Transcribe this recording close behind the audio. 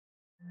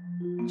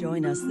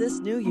Join us this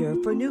new year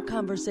for new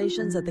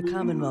conversations at the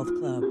Commonwealth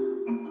Club.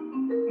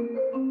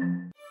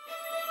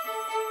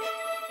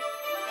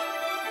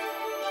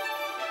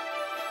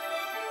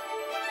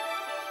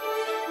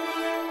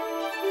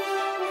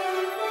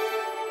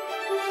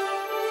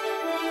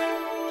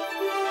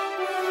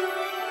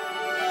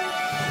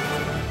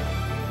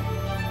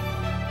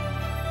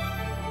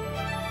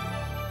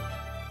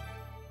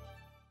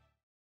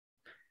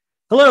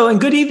 Hello and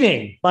good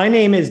evening. My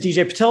name is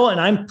DJ Patel,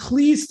 and I'm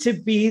pleased to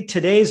be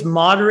today's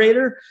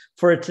moderator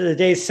for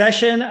today's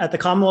session at the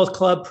Commonwealth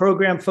Club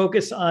program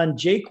focused on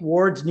Jake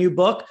Ward's new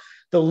book,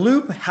 The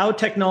Loop: How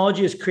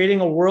Technology is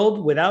Creating a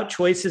World Without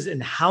Choices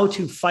and How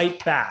to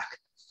Fight Back.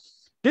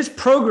 This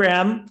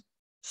program,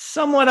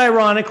 somewhat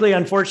ironically,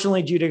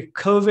 unfortunately, due to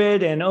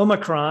COVID and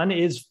Omicron,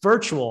 is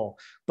virtual,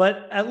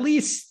 but at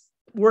least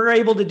we're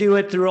able to do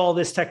it through all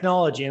this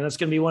technology, and that's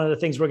going to be one of the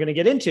things we're going to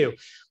get into.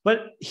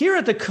 But here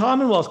at the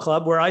Commonwealth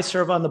Club, where I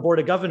serve on the Board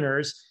of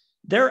Governors,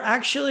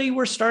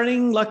 we're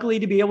starting, luckily,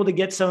 to be able to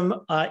get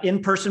some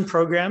in-person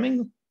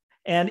programming,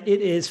 and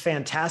it is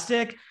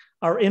fantastic.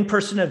 Our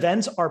in-person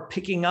events are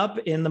picking up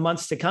in the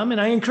months to come,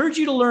 and I encourage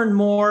you to learn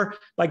more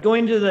by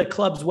going to the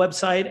club's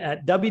website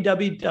at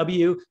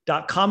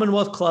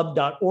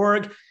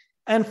www.commonwealthclub.org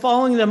and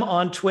following them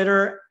on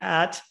Twitter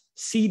at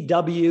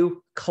CW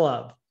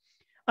Club.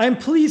 I'm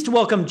pleased to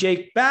welcome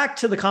Jake back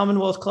to the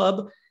Commonwealth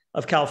Club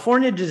of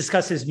California to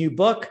discuss his new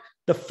book.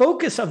 The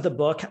focus of the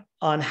book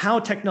on how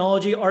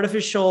technology,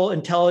 artificial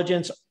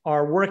intelligence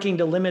are working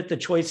to limit the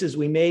choices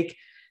we make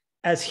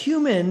as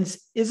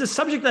humans is a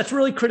subject that's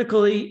really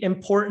critically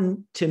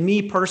important to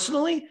me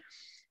personally.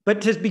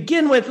 But to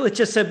begin with, let's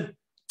just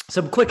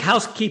some quick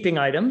housekeeping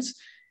items.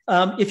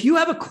 If you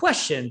have a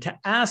question to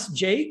ask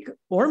Jake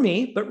or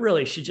me, but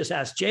really should just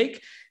ask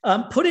Jake,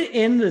 put it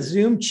in the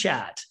Zoom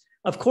chat.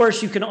 Of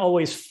course, you can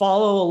always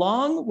follow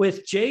along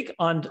with Jake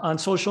on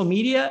social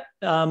media,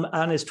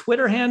 on his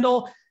Twitter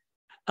handle,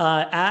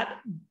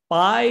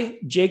 by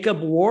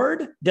Jacob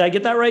Ward. Did I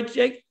get that right,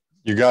 Jake?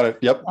 You got it.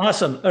 Yep.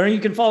 Awesome. Or you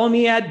can follow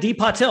me at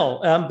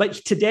dpatil. But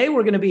today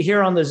we're going to be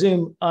here on the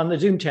Zoom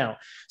channel.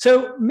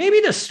 So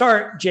maybe to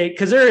start, Jake,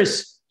 because there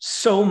is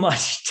so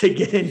much to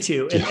get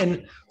into.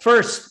 And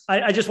first,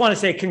 I just want to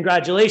say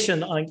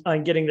congratulations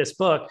on getting this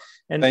book.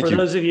 And for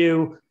those of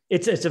you,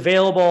 it's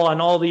available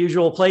on all the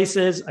usual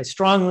places. I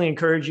strongly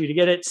encourage you to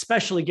get it,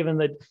 especially given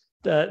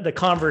the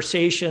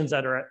conversations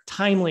that are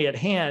timely at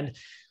hand.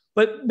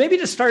 But maybe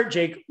to start,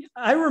 Jake,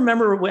 I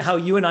remember how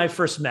you and I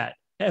first met,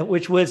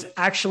 which was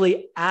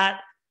actually at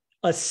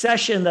a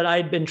session that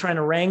I'd been trying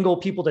to wrangle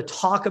people to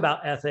talk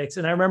about ethics.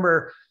 And I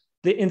remember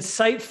the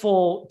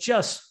insightful,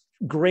 just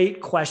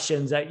great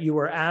questions that you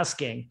were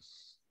asking.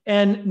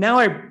 And now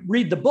I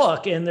read the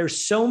book, and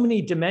there's so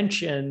many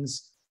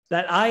dimensions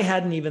that I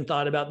hadn't even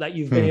thought about that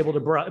you've been able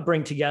to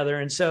bring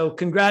together. And so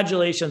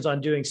congratulations on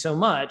doing so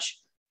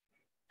much.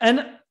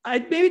 And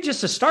maybe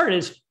just to start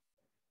is,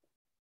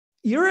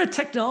 you're a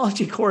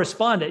technology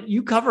correspondent.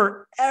 You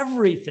cover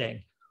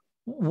everything.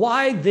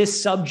 Why this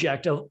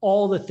subject of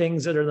all the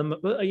things that are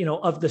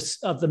of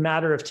the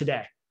matter of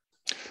today?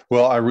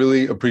 Well, I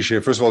really appreciate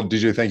it. First of all,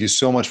 DJ, thank you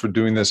so much for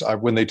doing this.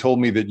 When they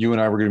told me that you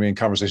and I were going to be in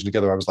conversation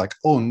together, I was like,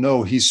 oh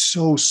no, he's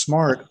so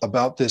smart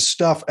about this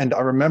stuff. And I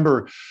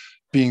remember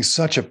being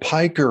such a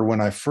piker when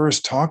I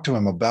first talked to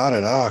him about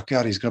it. Oh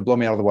God, he's going to blow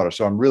me out of the water.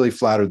 So I'm really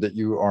flattered that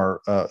you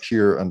are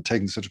here and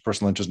taking such a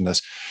personal interest in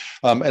this.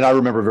 And I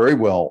remember very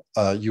well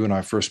you and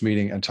I first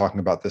meeting and talking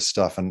about this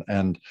stuff. And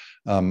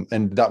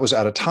that was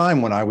at a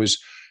time when I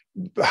was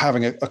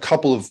having a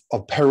couple of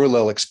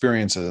parallel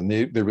experiences, and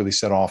they really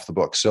set off the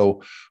book.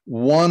 So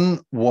one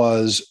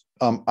was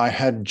I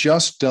had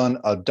just done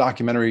a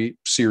documentary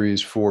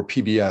series for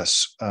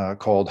PBS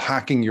called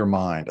Hacking Your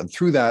Mind. And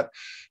through that,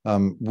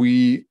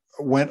 we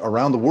went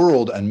around the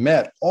world and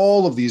met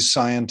all of these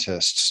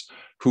scientists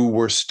who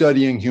were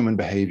studying human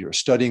behavior,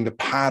 studying the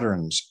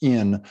patterns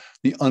in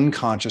the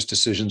unconscious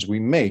decisions we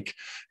make.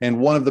 And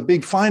one of the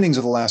big findings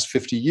of the last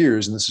 50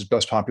 years, and this is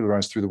best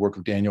popularized through the work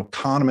of Daniel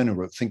Kahneman, who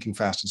wrote Thinking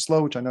Fast and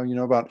Slow, which I know you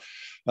know about,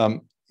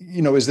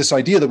 is this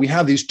idea that we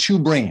have these two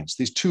brains,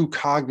 these two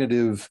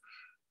cognitive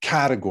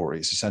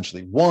categories,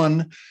 essentially.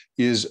 One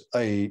is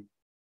a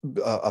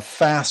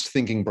fast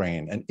thinking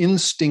brain, an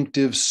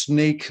instinctive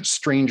snake,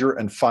 stranger,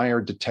 and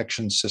fire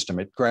detection system.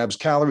 It grabs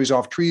calories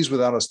off trees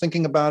without us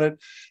thinking about it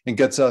and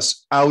gets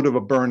us out of a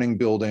burning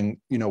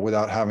building,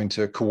 without having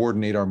to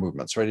coordinate our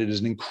movements, right? It is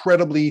an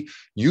incredibly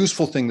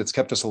useful thing that's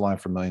kept us alive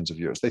for millions of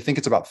years. They think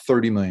it's about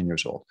 30 million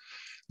years old.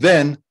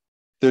 Then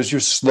there's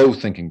your slow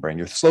thinking brain.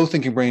 Your slow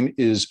thinking brain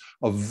is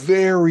a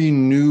very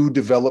new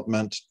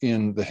development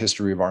in the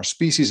history of our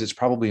species. It's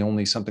probably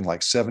only something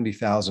like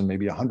 70,000,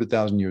 maybe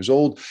 100,000 years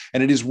old.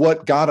 And it is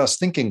what got us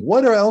thinking,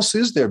 what else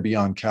is there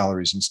beyond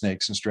calories and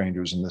snakes and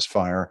strangers in this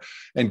fire?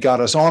 And got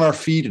us on our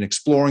feet and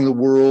exploring the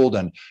world.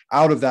 And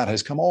out of that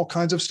has come all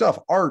kinds of stuff,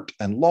 art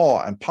and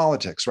law and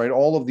politics, right?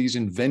 All of these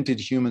invented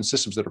human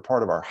systems that are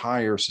part of our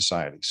higher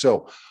society.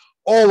 So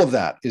all of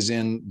that is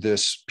in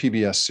this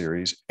PBS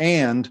series.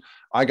 And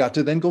I got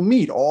to then go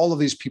meet all of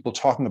these people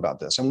talking about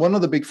this. And one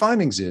of the big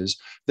findings is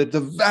that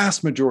the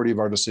vast majority of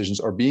our decisions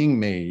are being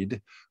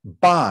made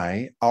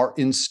by our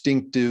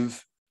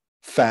instinctive,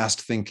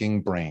 fast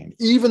thinking brain,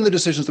 even the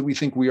decisions that we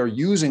think we are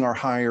using our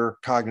higher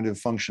cognitive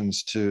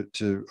functions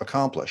to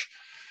accomplish.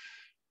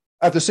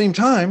 At the same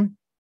time,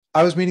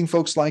 I was meeting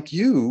folks like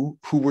you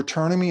who were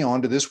turning me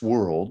on to this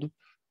world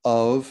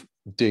of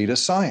data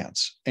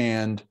science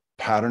and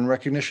pattern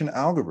recognition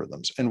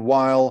algorithms. And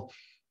while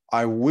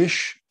I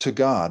wish to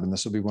God, and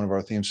this will be one of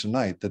our themes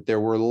tonight, that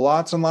there were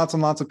lots and lots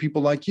and lots of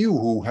people like you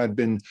who had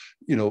been,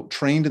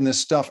 trained in this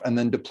stuff and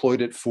then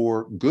deployed it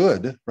for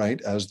good,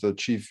 right, as the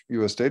chief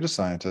US data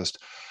scientist.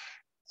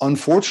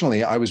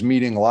 Unfortunately, I was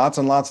meeting lots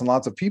and lots and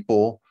lots of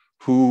people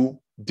who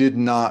did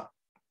not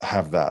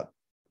have that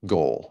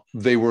goal.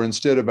 They were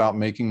instead about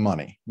making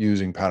money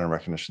using pattern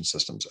recognition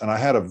systems. And I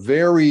had a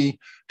very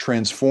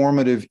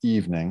transformative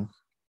evening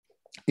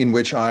in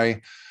which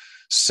I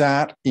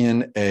sat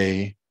in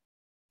a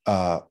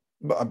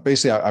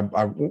basically,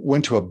 I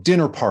went to a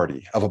dinner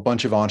party of a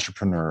bunch of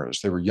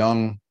entrepreneurs. They were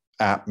young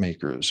app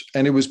makers,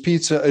 and it was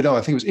pizza. I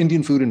think it was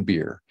Indian food and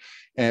beer,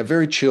 and a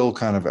very chill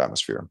kind of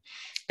atmosphere.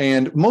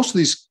 And most of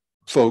these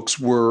folks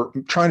were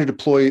trying to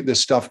deploy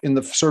this stuff in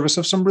the service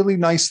of some really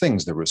nice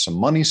things. There was some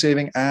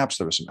money-saving apps.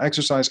 There was some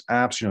exercise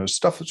apps,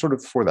 stuff sort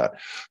of for that.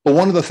 But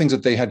one of the things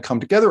that they had come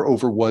together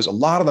over was a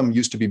lot of them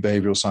used to be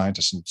behavioral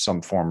scientists in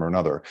some form or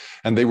another.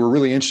 And they were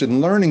really interested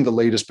in learning the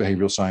latest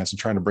behavioral science and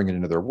trying to bring it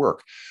into their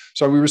work.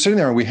 So we were sitting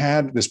there and we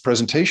had this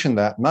presentation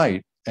that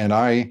night. And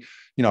I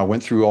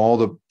went through all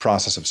the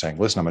process of saying,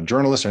 listen, I'm a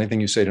journalist.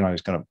 Anything you say tonight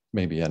is going to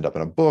maybe end up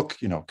in a book,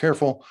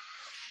 careful.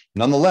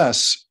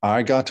 Nonetheless,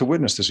 I got to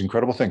witness this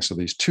incredible thing. So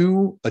these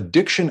two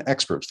addiction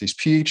experts, these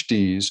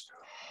PhDs,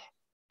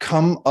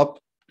 come up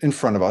in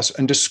front of us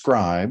and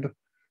describe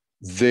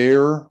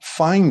their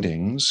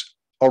findings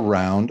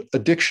around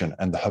addiction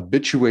and the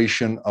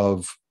habituation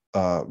of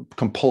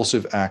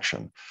compulsive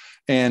action.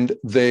 And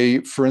they,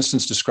 for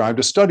instance, described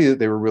a study that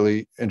they were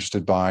really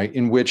interested by,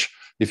 in which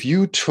if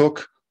you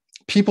took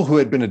people who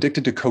had been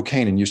addicted to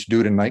cocaine and used to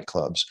do it in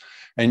nightclubs,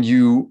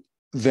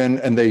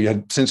 and they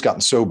had since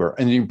gotten sober,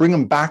 and you bring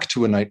them back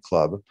to a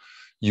nightclub,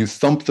 you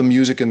thump the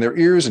music in their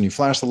ears and you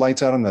flash the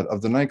lights out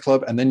of the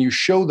nightclub, and then you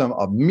show them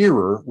a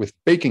mirror with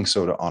baking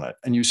soda on it.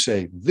 And you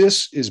say,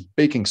 this is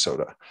baking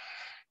soda.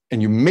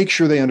 And you make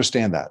sure they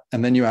understand that.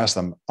 And then you ask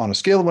them, on a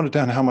scale of 1 to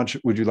 10, how much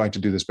would you like to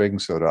do this baking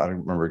soda? I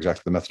don't remember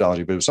exactly the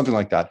methodology, but it was something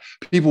like that.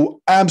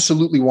 People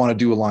absolutely want to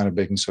do a line of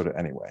baking soda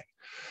anyway.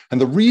 And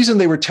the reason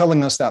they were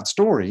telling us that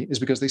story is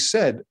because they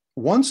said,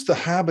 once the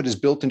habit is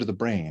built into the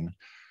brain,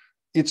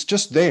 it's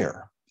just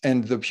there.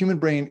 And the human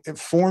brain, it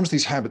forms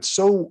these habits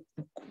so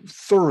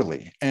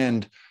thoroughly,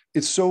 and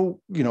it's so,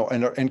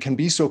 and can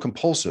be so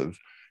compulsive.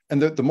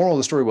 And the moral of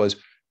the story was,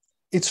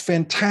 it's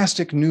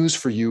fantastic news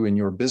for you in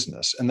your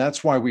business. And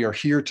that's why we are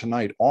here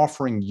tonight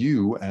offering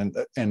you and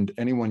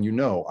anyone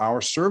our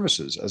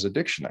services as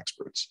addiction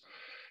experts.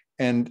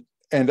 And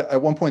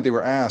at one point they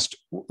were asked,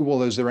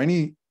 well, is there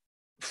any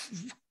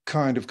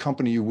kind of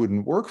company you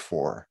wouldn't work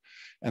for?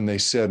 And they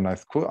said, and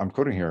I'm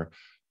quoting here,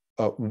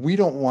 we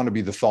don't want to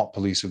be the thought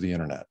police of the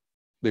internet.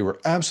 They were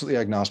absolutely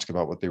agnostic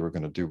about what they were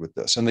going to do with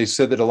this. And they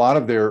said that a lot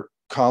of their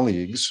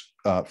colleagues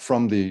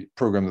from the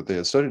program that they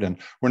had studied in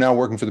were now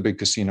working for the big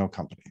casino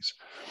companies.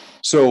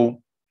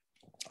 So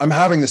I'm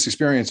having this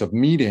experience of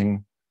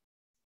meeting,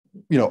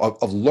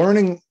 of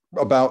learning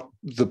about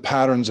the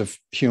patterns of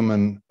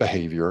human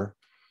behavior,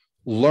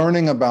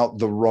 learning about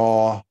the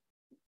raw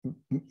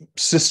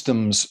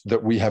systems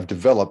that we have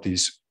developed,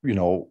 these,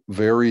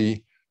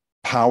 very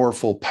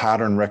powerful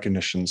pattern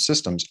recognition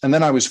systems. And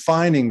then I was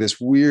finding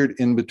this weird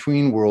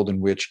in-between world in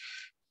which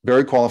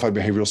very qualified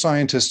behavioral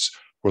scientists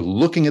were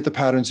looking at the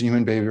patterns in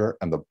human behavior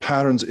and the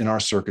patterns in our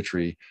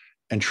circuitry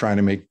and trying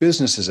to make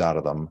businesses out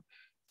of them.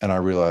 And I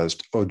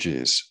realized, oh,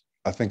 geez,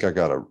 I think I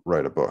got to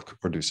write a book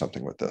or do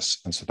something with this.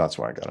 And so that's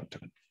why I got into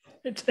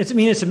it. It's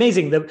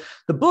amazing.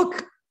 The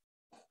book,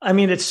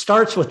 it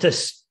starts with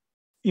this,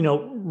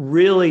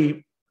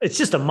 really, it's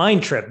just a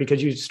mind trip,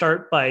 because you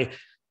start by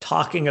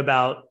talking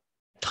about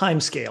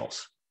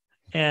timescales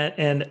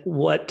and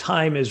what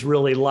time is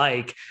really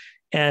like.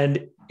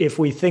 And if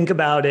we think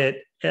about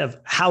it, of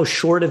how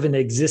short of an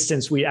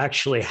existence we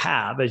actually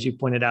have, as you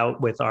pointed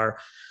out, with our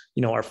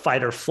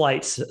fight or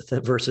flights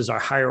versus our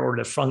higher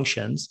order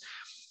functions,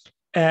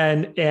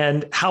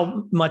 and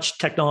how much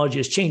technology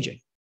is changing.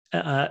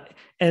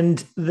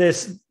 And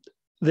this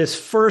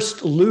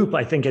first loop,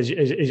 I think,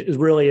 is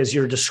really, as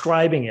you're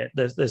describing it,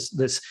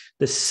 this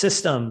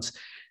systems.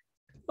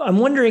 I'm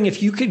wondering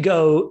if you could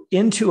go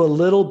into a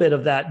little bit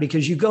of that,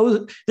 because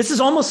this is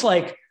almost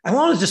like, I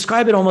want to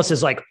describe it almost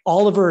as like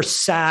Oliver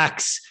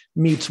Sacks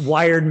meets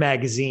Wired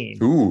magazine.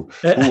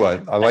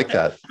 I like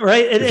that.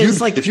 Right.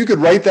 If you could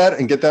write that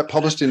and get that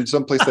published in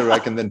some place that I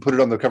can then put it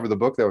on the cover of the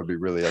book, that would be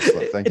really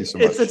excellent. Thank you so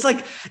much. It's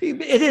like,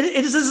 it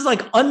is this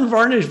like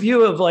unvarnished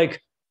view of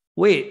like,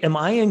 wait, am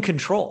I in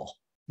control?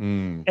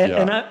 And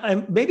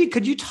I maybe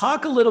could you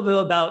talk a little bit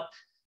about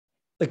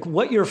like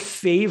what your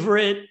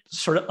favorite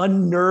sort of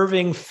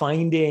unnerving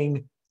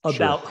finding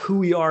about who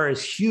we are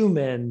as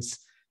humans.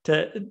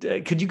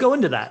 Could you go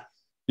into that?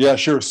 Yeah,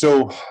 sure.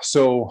 So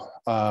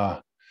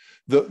the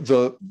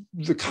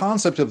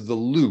concept of the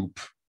loop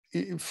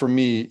for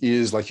me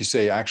is, like you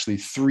say, actually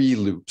 3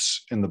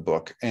 loops in the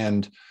book.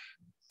 And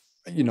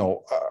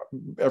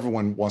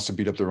everyone wants to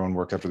beat up their own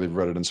work after they've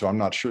read it. And so I'm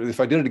not sure if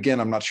I did it again,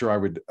 I'm not sure I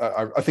would,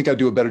 I think I'd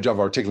do a better job of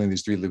articulating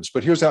these 3 loops,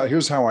 but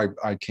here's how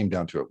I came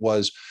down to it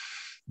was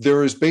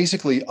there is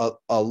basically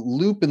a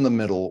loop in the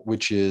middle,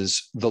 which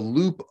is the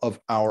loop of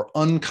our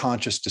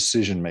unconscious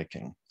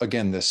decision-making.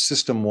 Again, this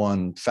system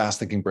 1, fast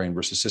thinking brain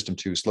versus system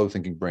 2, slow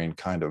thinking brain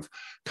kind of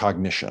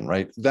cognition,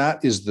 right?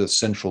 That is the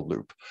central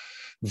loop.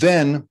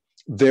 Then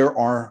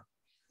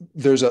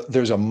there's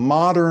a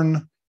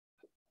modern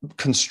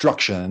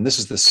construction, and this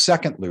is the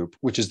second loop,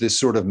 which is this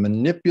sort of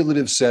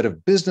manipulative set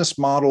of business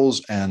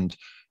models and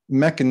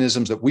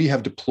mechanisms that we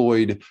have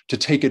deployed to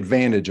take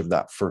advantage of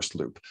that first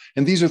loop.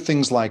 And these are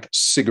things like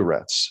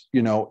cigarettes.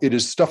 It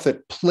is stuff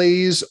that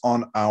plays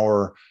on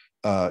our,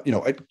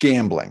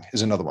 gambling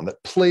is another one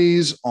that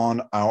plays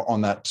on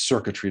that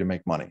circuitry to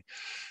make money.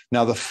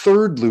 Now, the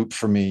third loop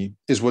for me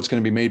is what's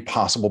going to be made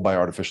possible by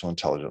artificial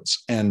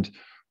intelligence. And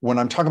when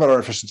I'm talking about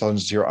artificial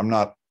intelligence here, I'm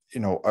not,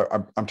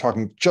 I'm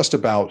talking just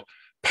about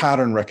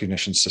pattern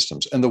recognition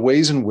systems and the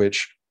ways in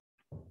which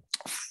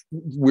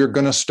we're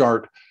going to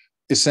start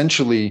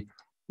essentially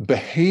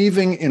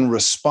behaving in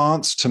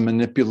response to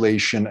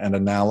manipulation and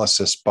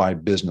analysis by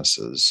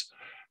businesses.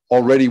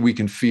 Already we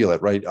can feel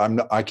it, right?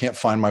 I can't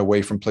find my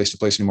way from place to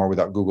place anymore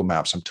without Google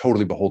Maps. I'm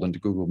totally beholden to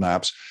Google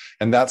Maps.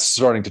 And that's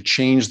starting to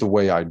change the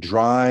way I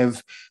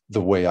drive,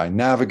 the way I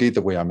navigate,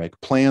 the way I make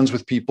plans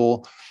with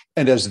people.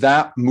 And as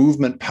that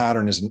movement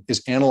pattern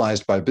is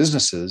analyzed by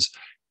businesses,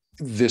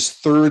 this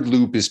third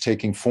loop is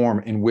taking form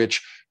in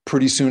which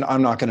pretty soon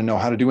I'm not going to know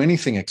how to do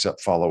anything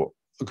except follow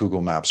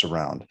Google Maps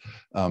around.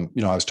 I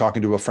was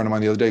talking to a friend of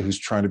mine the other day who's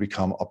trying to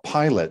become a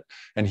pilot,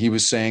 and he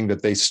was saying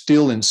that they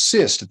still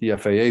insist at the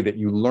FAA that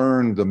you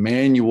learn the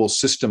manual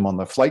system on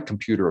the flight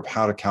computer of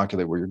how to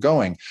calculate where you're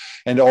going.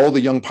 And all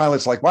the young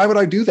pilots are like, why would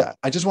I do that?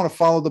 I just want to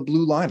follow the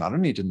blue line. I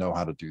don't need to know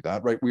how to do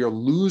that, right? We are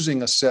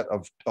losing a set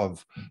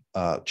of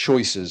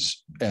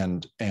choices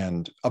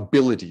and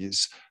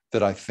abilities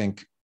that I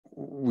think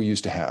we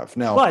used to have.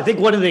 Now, well, I think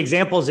one of the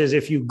examples is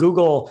if you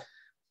Google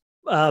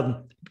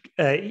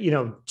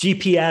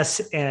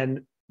GPS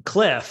and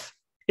cliff,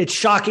 it's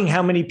shocking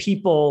how many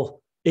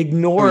people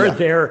ignore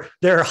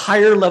their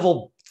higher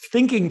level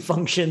thinking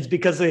functions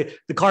because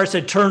the car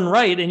said turn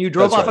right and you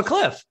drove off a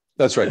cliff.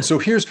 That's right. So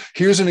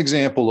here's an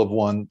example of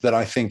one that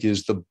I think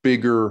is the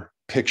bigger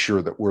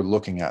picture that we're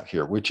looking at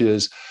here, which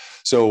is,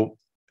 so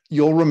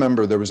you'll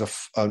remember there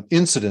was an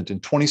incident in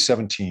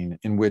 2017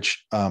 in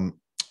which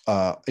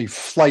a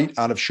flight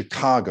out of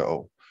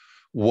Chicago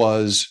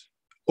was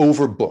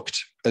overbooked,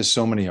 as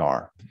so many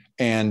are.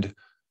 And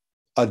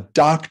a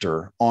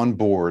doctor on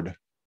board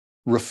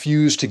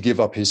refused to give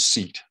up his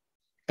seat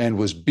and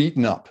was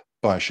beaten up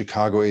by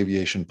Chicago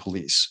Aviation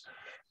Police.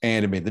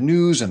 And it made the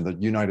news, and the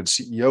United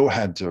CEO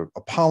had to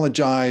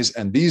apologize.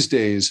 And these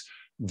days,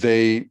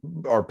 they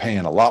are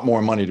paying a lot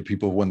more money to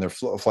people when their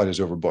flight is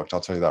overbooked.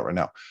 I'll tell you that right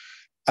now.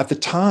 At the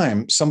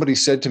time, somebody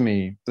said to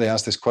me, they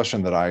asked this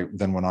question that I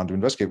then went on to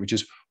investigate, which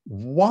is,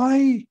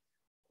 why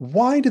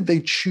did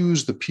they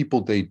choose the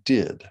people they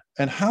did?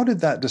 And how did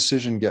that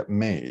decision get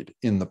made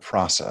in the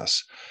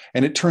process?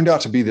 And it turned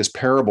out to be this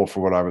parable for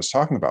what I was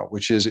talking about,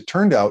 which is it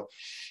turned out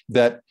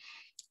that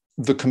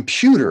the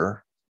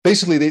computer,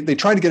 basically they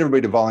tried to get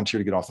everybody to volunteer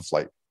to get off the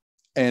flight.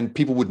 And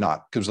people would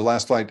not, because the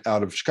last flight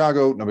out of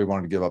Chicago, nobody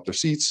wanted to give up their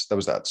seats. That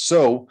was that.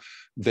 So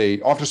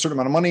they offered a certain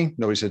amount of money.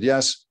 Nobody said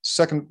yes.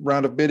 Second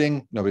round of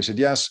bidding, nobody said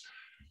yes.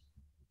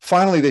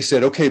 Finally, they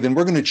said, okay, then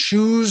we're going to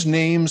choose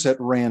names at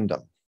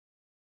random.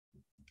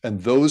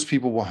 And those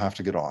people will have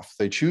to get off.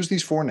 They choose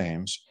these 4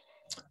 names,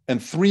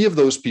 and 3 of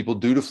those people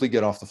dutifully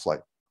get off the flight.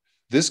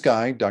 This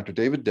guy, Dr.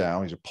 David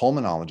Dow, he's a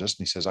pulmonologist, and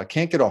he says, I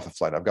can't get off the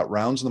flight. I've got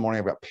rounds in the morning.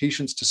 I've got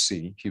patients to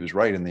see. He was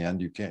right in the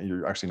end.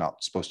 You're actually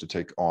not supposed to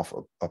take off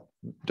a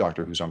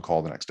doctor who's on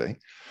call the next day.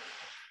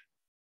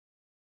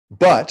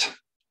 But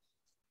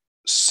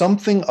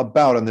something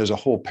about, and there's a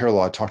whole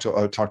parallel. I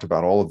talked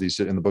about all of these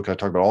in the book. I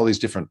talked about all these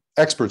different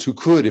experts who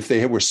could, if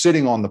they were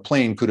sitting on the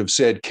plane, could have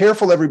said,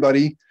 careful,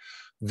 everybody.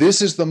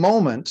 This is the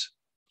moment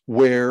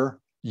where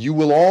you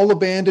will all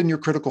abandon your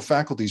critical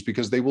faculties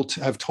because they will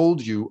have told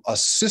you a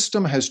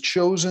system has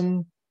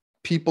chosen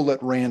people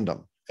at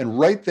random. And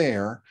right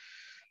there,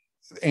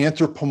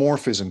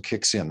 anthropomorphism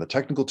kicks in, the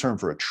technical term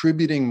for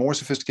attributing more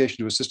sophistication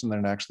to a system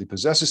than it actually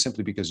possesses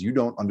simply because you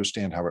don't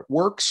understand how it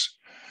works.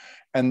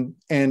 And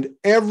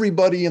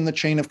everybody in the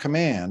chain of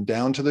command,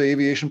 down to the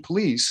aviation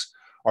police,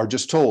 are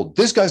just told,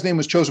 this guy's name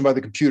was chosen by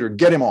the computer,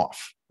 get him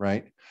off,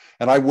 right?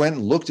 And I went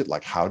and looked at,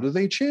 like, how do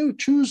they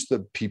choose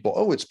the people?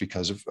 Oh, it's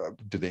because of,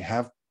 do they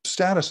have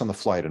status on the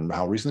flight, and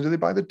how recently did they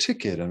buy the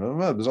ticket, and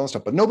there's all that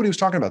stuff. But nobody was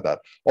talking about that.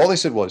 All they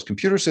said was,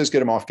 computer says,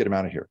 get him off, get him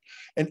out of here.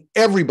 And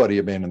everybody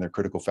abandoned their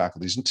critical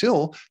faculties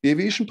until the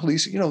aviation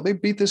police, they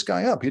beat this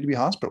guy up. He had to be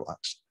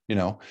hospitalized,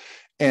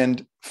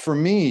 And for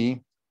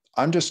me,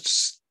 I'm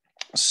just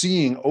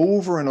seeing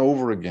over and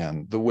over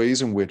again the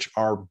ways in which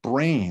our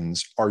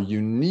brains are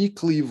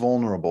uniquely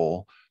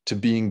vulnerable to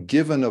being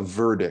given a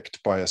verdict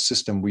by a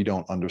system we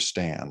don't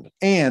understand,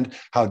 and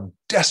how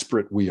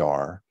desperate we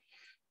are,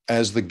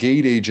 as the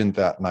gate agent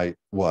that night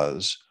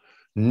was,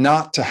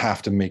 not to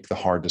have to make the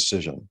hard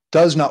decision,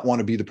 does not want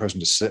to be the person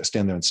to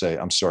stand there and say,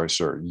 I'm sorry,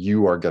 sir,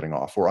 you are getting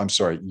off, or I'm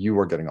sorry, you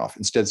are getting off.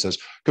 Instead says,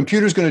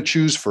 computer's going to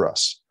choose for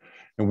us.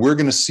 And we're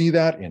going to see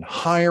that in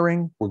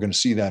hiring. We're going to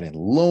see that in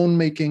loan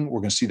making.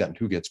 We're going to see that in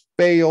who gets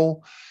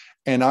bail.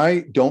 And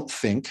I don't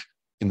think,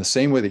 in the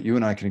same way that you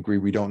and I can agree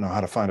we don't know how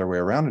to find our way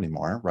around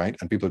anymore, right?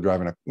 And people are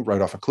driving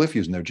right off a cliff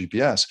using their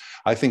GPS.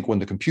 I think when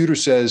the computer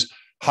says,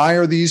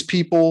 hire these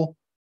people,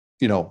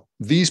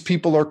 these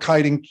people are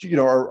kiting,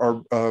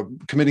 are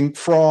committing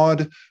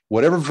fraud,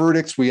 whatever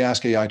verdicts we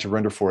ask AI to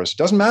render for us, it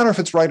doesn't matter if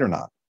it's right or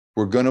not.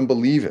 We're going to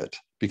believe it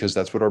because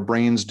that's what our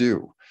brains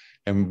do.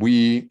 And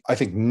I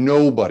think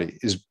nobody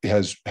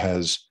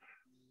has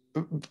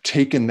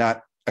taken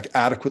that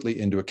adequately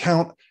into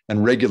account,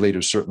 and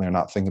regulators certainly are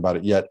not thinking about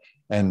it yet.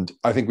 And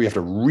I think we have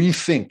to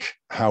rethink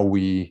how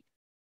we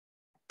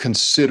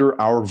consider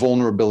our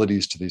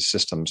vulnerabilities to these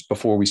systems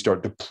before we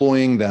start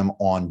deploying them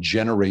on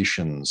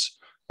generations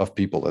of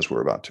people, as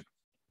we're about to.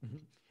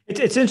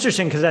 It's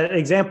interesting because that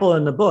example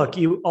in the book,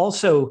 you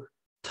also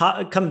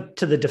come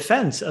to the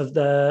defense of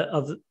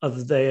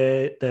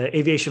the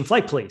aviation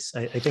flight police.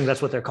 I think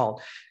that's what they're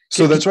called.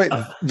 So that's right.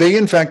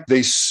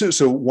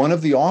 So one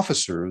of the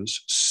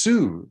officers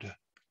sued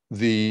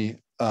the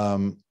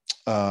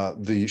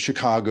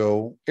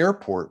Chicago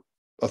Airport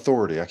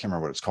Authority. I can't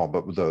remember what it's called,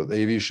 but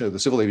the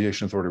Civil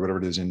Aviation Authority, whatever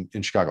it is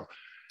in Chicago.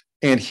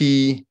 And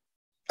he,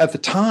 at the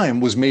time,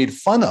 was made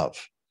fun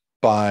of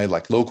by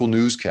like local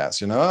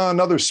newscasts,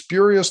 another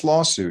spurious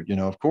lawsuit,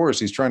 of course,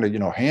 he's trying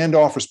to, hand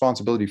off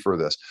responsibility for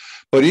this.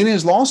 But in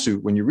his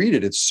lawsuit, when you read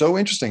it, it's so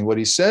interesting. What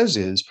he says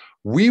is,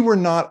 we were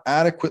not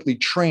adequately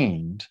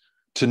trained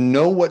to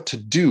know what to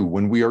do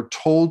when we are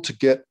told to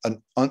get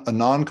a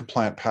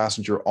non-compliant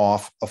passenger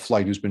off a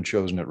flight who's been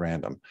chosen at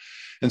random.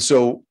 And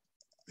so,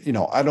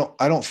 I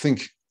don't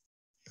think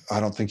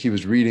he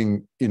was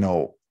reading,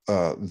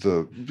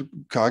 the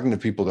cognitive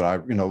people that I,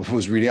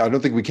 was reading. I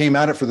don't think we came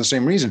at it for the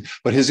same reason,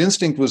 but his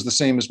instinct was the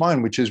same as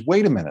mine, which is,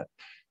 wait a minute,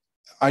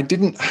 I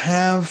didn't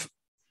have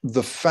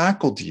the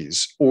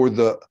faculties or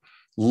the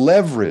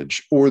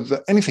leverage or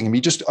anything. I mean,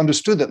 he just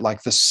understood that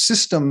like the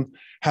system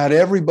had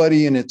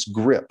everybody in its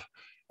grip,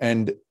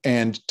 and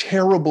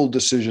terrible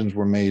decisions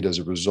were made as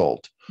a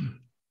result.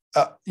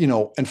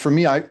 And for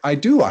me, I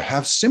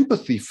have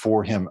sympathy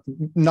for him,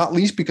 not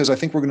least because I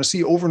think we're going to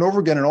see over and over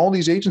again in all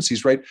these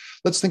agencies, right?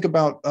 Let's think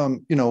about, I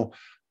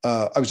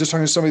was just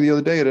talking to somebody the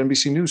other day at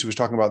NBC News who was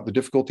talking about the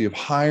difficulty of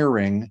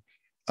hiring.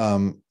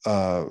 This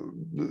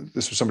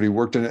was somebody who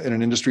worked in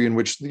an industry in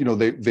which,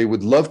 they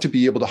would love to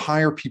be able to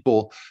hire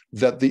people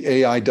that the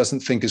AI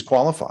doesn't think is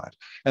qualified.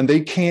 And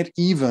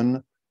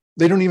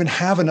they don't even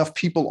have enough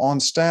people on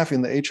staff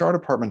in the HR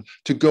department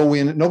to go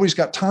in. Nobody's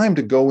got time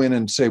to go in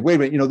and say, wait a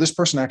minute, this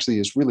person actually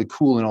is really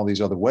cool in all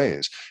these other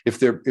ways. If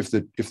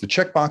the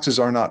check boxes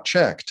are not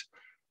checked,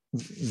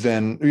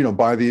 then,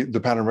 by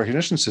the pattern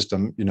recognition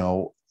system,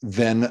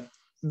 then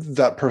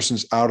that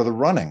person's out of the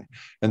running.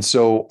 And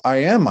so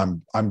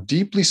I'm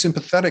deeply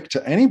sympathetic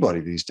to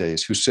anybody these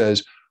days who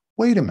says,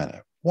 wait a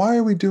minute, why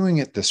are we doing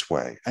it this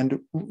way? And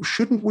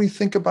shouldn't we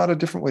think about a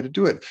different way to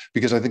do it?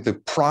 Because I think the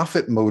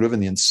profit motive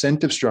and the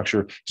incentive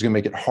structure is going to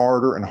make it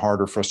harder and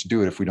harder for us to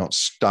do it if we don't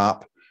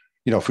stop,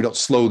 if we don't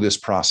slow this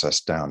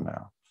process down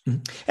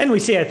now. And we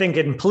see, I think,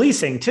 in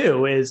policing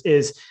too,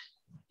 is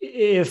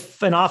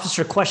if an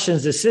officer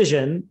questions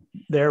decision,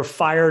 they're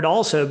fired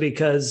also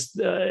because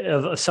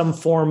of some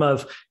form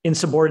of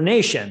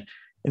insubordination.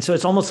 And so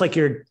it's almost like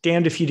you're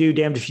damned if you do,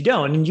 damned if you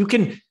don't. And you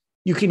can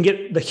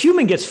get, the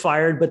human gets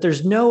fired, but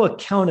there's no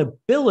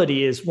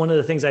accountability is one of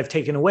the things I've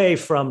taken away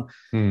from,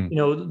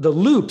 the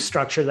loop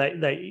structure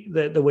that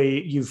the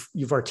way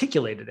you've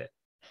articulated it.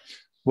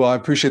 Well, I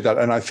appreciate that.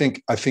 And I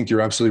think you're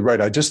absolutely right.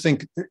 I just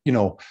think,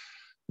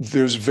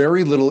 there's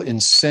very little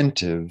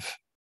incentive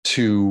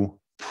to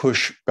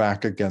push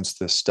back against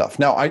this stuff.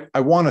 Now, I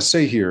want to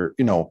say here,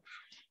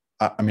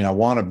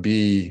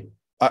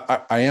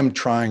 I am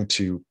trying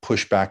to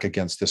push back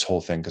against this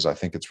whole thing because I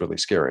think it's really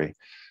scary.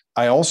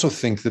 I also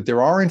think that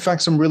there are, in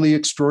fact, some really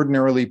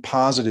extraordinarily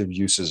positive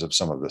uses of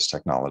some of this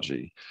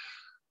technology.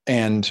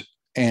 And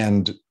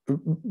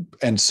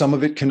some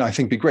of it can, I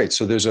think, be great.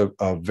 So there's a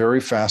very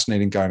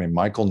fascinating guy named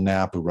Michael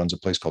Knapp who runs a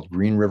place called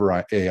Green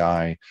River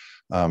AI.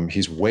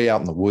 He's way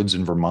out in the woods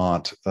in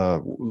Vermont,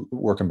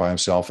 working by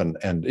himself,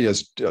 and he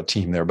has a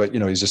team there. But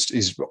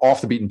he's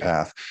off the beaten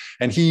path,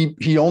 and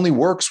he only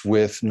works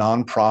with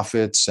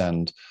nonprofits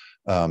and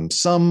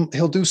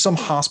he'll do some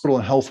hospital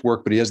and health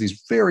work, but he has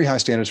these very high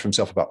standards for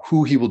himself about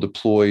who he will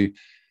deploy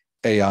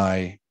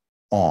AI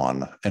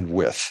on and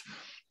with.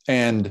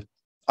 And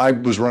I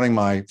was running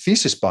my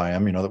thesis by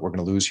him, that we're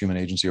going to lose human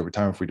agency over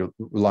time if we don't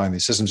rely on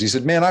these systems. He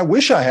said, man, I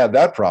wish I had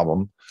that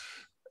problem.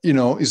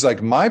 he's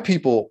like, my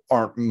people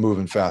aren't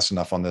moving fast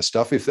enough on this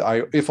stuff.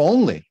 If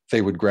only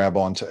they would grab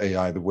onto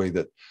AI the way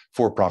that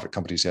for-profit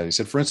companies had. He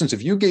said, for instance,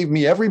 if you gave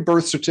me every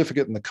birth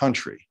certificate in the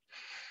country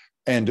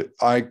and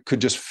I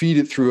could just feed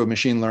it through a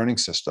machine learning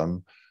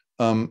system,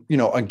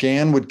 a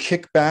GAN would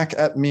kick back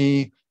at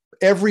me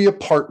every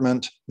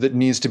apartment that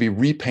needs to be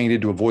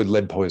repainted to avoid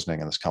lead poisoning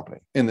in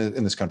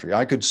this country.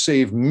 I could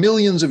save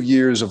millions of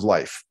years of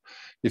life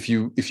if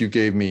you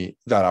gave me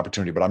that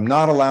opportunity, but I'm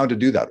not allowed to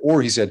do that.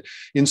 Or he said,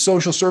 in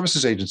social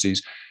services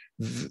agencies,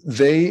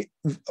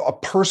 a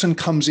person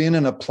comes in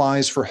and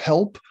applies for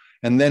help,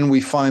 and then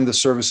we find the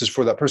services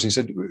for that person. He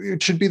said,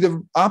 it should be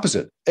the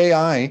opposite.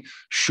 AI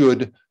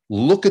should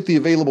look at the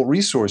available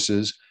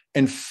resources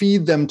and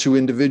feed them to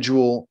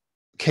individual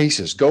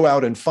cases, go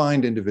out and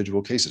find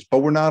individual cases, but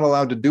we're not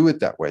allowed to do it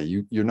that way.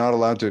 You're not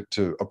allowed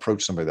to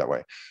approach somebody that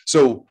way.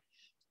 So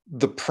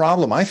the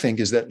problem, I think,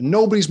 is that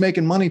nobody's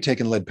making money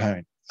taking lead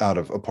paint out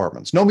of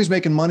apartments. Nobody's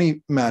making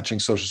money matching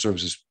social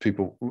services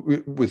people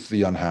with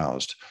the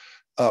unhoused.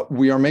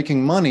 We are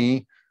making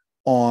money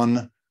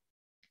on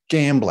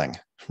gambling,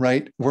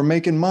 right? We're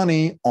making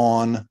money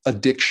on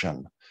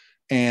addiction.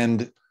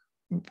 And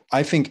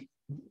I think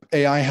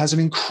AI has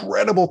an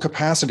incredible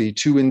capacity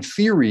to, in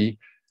theory,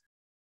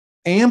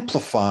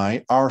 amplify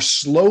our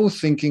slow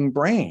thinking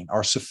brain,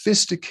 our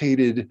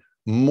sophisticated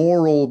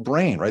moral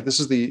brain, right? This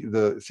is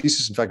the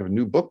thesis, in fact, of a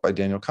new book by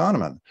Daniel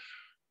Kahneman.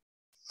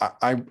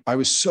 I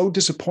was so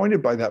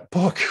disappointed by that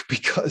book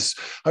because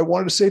I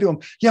wanted to say to him,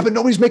 yeah, but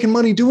nobody's making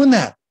money doing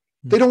that.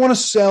 They don't want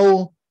to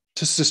sell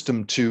to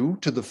system 2,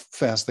 to the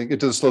to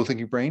the slow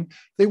thinking brain.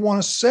 They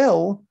want to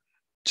sell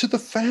to the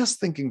fast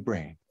thinking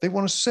brain. They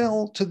want to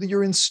sell to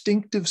your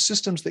instinctive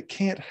systems that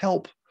can't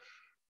help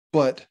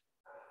but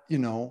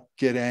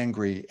get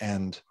angry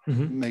and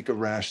make a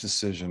rash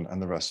decision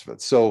and the rest of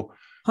it. So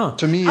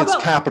to me, it's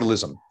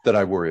capitalism that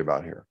I worry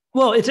about here.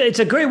 Well, it's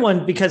a great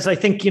one, because I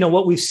think,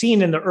 what we've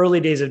seen in the early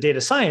days of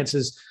data science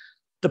is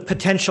the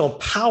potential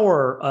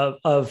power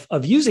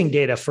of using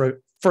data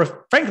for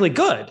frankly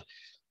good.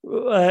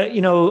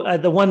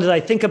 The one that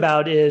I think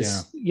about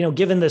is,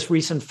 given this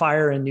recent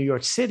fire in New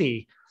York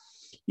City,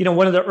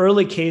 one of the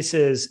early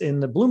cases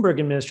in the Bloomberg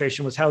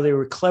administration was how they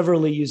were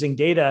cleverly using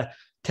data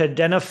to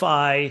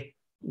identify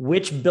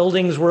which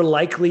buildings were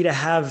likely to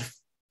have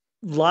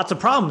lots of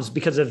problems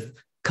because of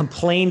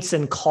complaints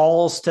and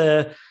calls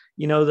to,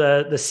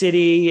 the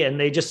city.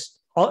 And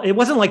it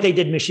wasn't like they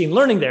did machine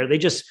learning there. They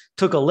just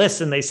took a list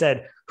and they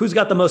said, who's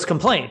got the most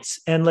complaints?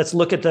 And let's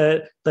look at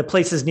the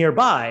places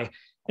nearby.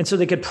 And so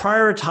they could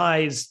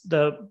prioritize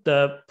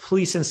the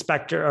police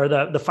inspector or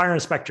the fire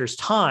inspector's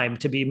time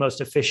to be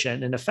most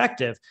efficient and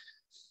effective.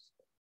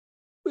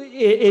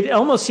 It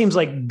almost seems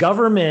like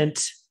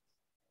government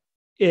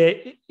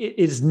it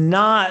is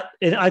not,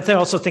 and I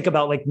also think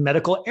about like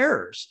medical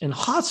errors in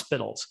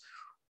hospitals.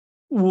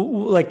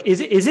 Like,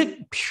 is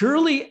it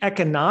purely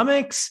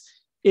economics?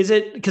 Is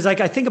it, because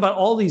like I think about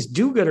all these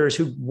do-gooders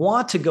who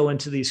want to go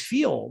into these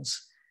fields,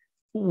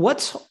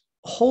 what's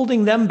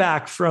holding them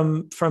back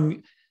from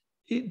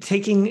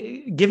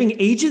giving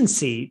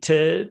agency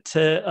to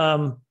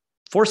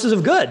forces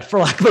of good, for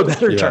lack of a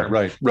better term?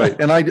 Right.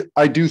 And I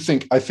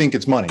think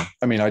it's money.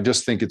 I mean, I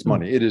just think it's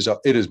money. It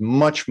is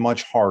much,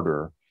 much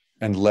harder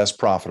and less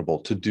profitable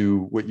to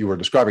do what you are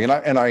describing.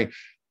 And I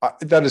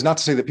that is not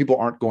to say that people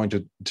aren't going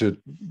to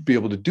be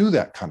able to do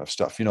that kind of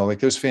stuff. Like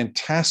there's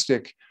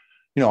fantastic,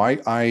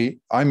 I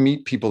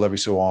meet people every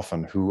so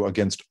often who,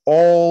 against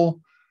all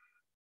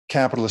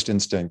capitalist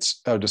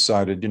instincts, have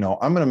decided,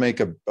 I'm going to make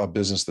a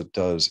business that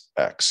does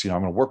X. I'm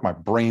going to work my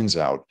brains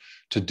out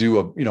to do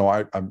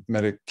I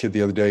met a kid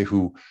the other day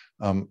who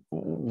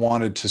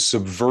wanted to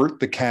subvert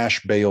the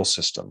cash bail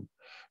system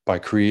by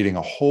creating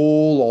a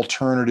whole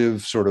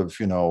alternative sort of,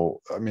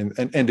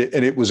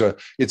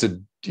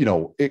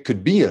 it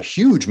could be a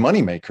huge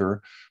moneymaker,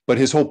 but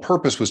his whole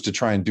purpose was to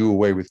try and do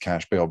away with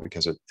cash bail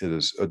because it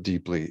is a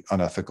deeply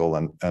unethical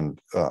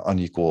and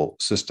unequal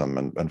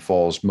system and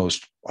falls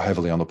most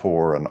heavily on the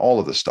poor and all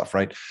of this stuff,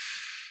 right?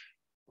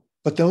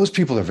 But those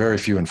people are very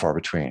few and far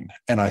between.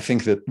 And I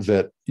think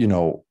that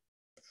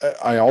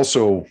I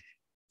also,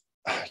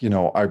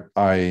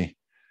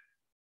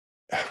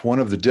 one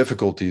of the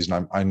difficulties,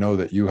 and I know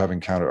that you have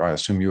encountered, I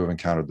assume you have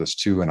encountered this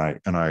too, and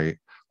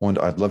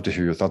I'd love to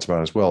hear your thoughts about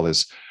it as well,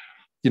 is,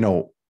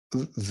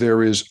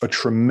 there is a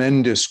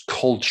tremendous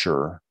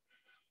culture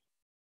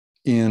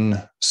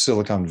in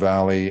Silicon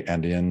Valley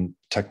and in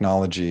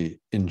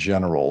technology in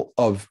general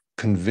of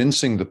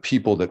convincing the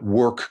people that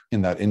work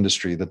in that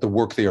industry that the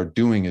work they are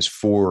doing is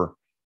for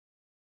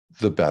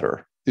the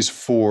better, is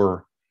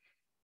for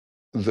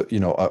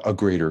a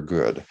greater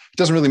good. It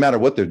doesn't really matter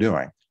what they're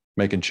doing,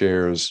 making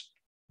chairs,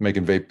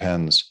 making vape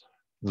pens.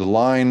 The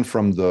line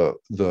from the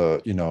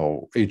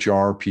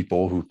HR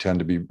people, who tend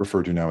to be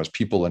referred to now as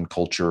people and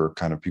culture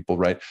kind of people,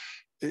 right,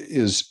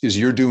 is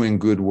you're doing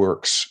good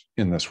works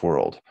in this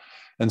world.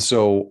 And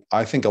so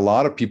I think a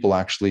lot of people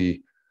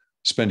actually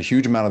spend a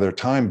huge amount of their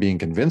time being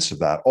convinced of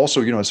that.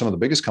 Also, at some of the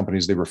biggest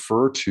companies, they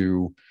refer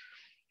to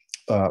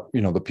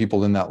the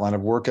people in that line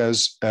of work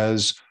as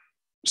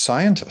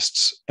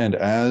scientists and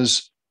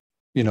as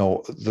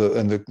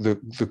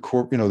the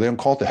core, they don't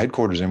call it the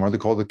headquarters anymore. They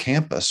call it the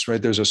campus,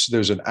 right?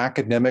 There's an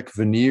academic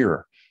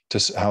veneer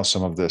to how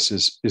some of this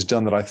is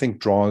done that I think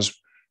draws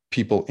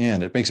people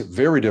in. It makes it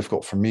very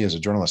difficult for me as a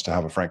journalist to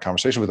have a frank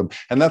conversation with them.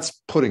 And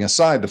that's putting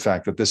aside the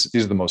fact that these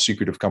are the most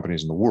secretive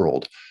companies in the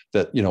world.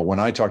 That, when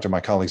I talk to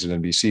my colleagues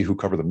at NBC who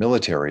cover the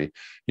military,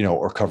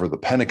 or cover the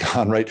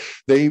Pentagon, right?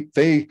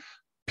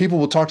 People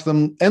will talk to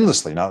them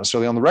endlessly, not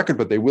necessarily on the record,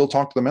 but they will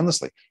talk to them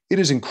endlessly. It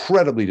is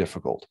incredibly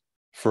difficult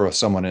for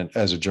someone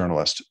as a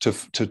journalist to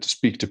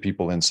speak to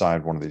people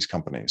inside one of these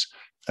companies.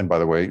 And by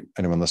the way,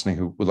 anyone listening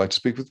who would like to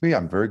speak with me,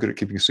 I'm very good at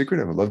keeping a secret.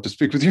 I would love to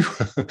speak with you.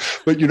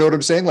 But you know what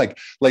I'm saying?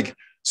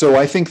 So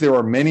I think there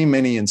are many,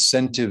 many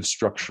incentive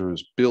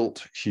structures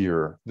built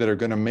here that are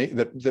going to make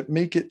that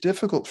make it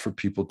difficult for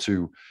people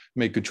to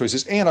make good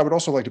choices. And I would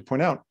also like to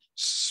point out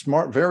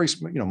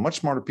much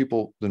smarter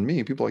people than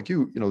me, people like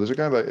you. There's a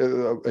guy,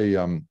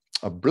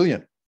 a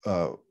brilliant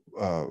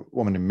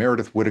woman named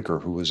Meredith Whitaker,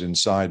 who was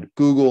inside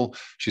Google.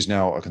 She's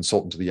now a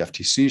consultant to the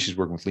FTC. She's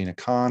working with Lena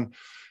Khan.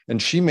 And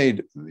she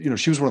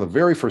she was one of the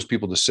very first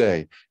people to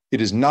say,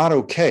 it is not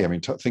okay. I mean,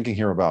 thinking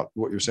here about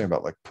what you're saying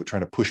about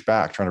trying to push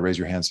back, trying to raise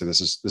your hand, say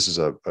this is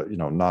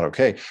not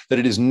okay, that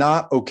it is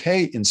not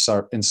okay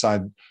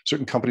inside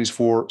certain companies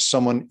for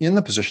someone in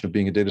the position of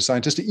being a data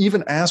scientist to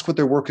even ask what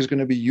their work is going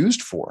to be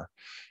used for.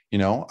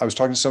 I was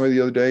talking to somebody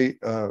the other day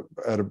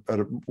at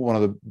one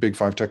of the big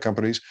 5 tech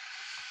companies,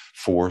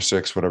 4,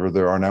 6, whatever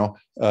there are now,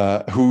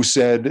 who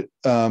said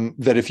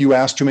that if you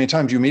ask too many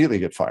times, you immediately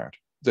get fired.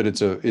 That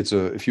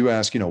if you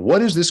ask,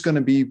 what is this going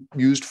to be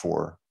used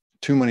for,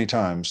 too many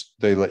times,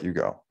 they let you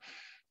go.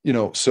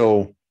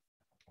 So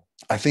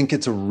I think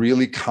it's a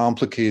really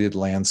complicated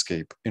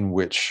landscape in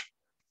which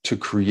to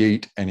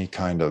create any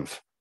kind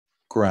of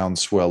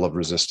groundswell of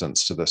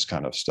resistance to this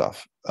kind of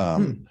stuff.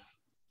 And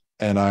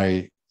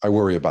I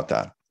worry about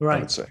that, right.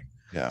 I would say.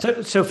 Yeah.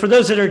 So for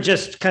those that are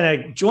just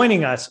kind of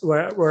joining us,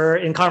 we're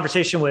in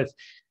conversation with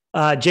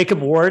Jacob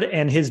Ward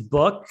and his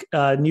book,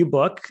 new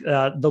book,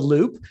 The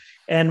Loop.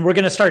 And we're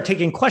going to start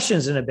taking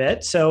questions in a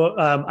bit. So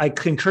I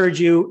encourage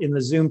you in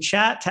the Zoom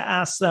chat to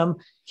ask them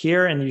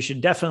here. And you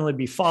should definitely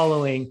be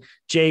following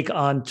Jake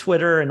on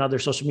Twitter and other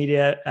social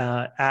media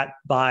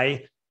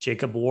by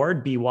Jacob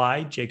Ward,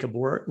 BY, Jacob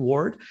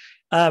Ward.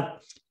 The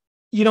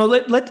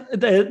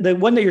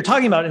one that you're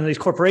talking about in these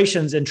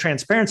corporations and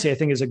transparency, I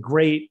think is a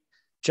great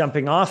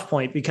jumping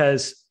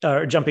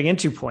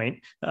into point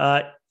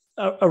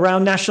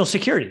around national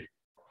security.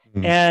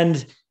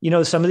 And,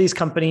 some of these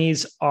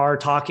companies are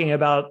talking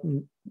about,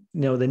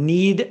 the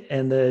need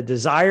and the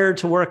desire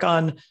to work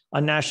on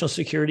national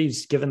security,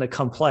 given the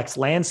complex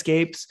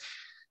landscapes,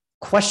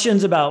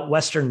 questions about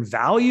Western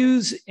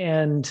values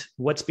and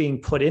what's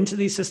being put into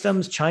these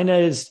systems. China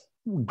is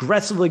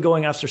aggressively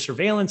going after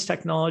surveillance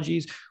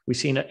technologies. We've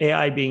seen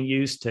AI being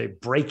used to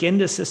break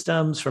into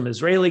systems from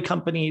Israeli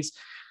companies.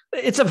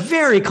 It's a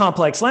very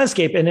complex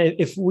landscape. And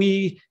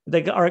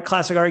our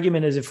classic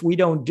argument is if we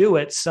don't do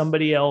it,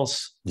 somebody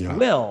else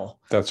will.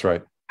 That's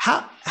right.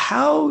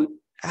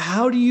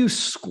 How do you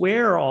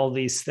square all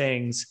these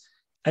things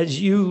as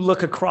you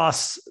look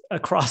across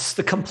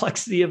the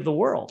complexity of the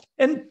world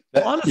and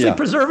honestly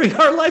preserving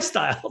our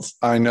lifestyles?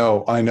 I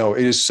know.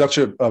 It is such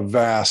a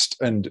vast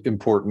and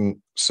important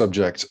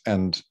subject.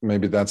 And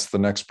maybe that's the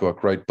next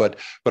book, right? But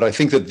I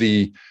think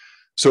that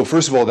so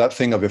first of all, that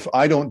thing of if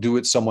I don't do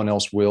it, someone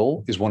else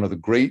will is one of the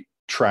great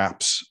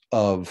traps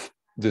of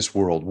this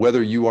world.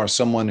 Whether you are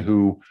someone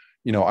who,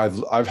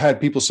 I've had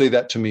people say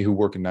that to me who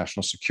work in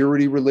national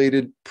security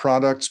related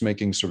products,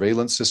 making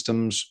surveillance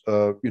systems.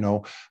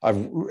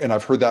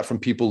 I've heard that from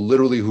people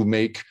literally who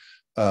make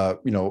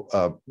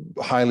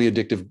highly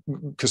addictive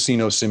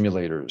casino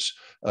simulators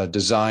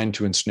designed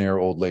to ensnare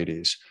old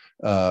ladies.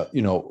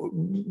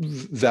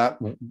 That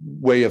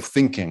way of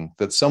thinking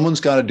that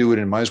someone's got to do it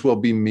and it might as well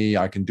be me.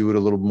 I can do it a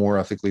little more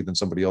ethically than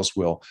somebody else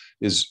will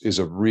is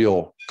a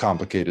real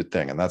complicated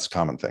thing. And that's a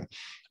common thing.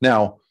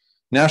 Now,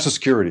 national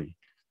security.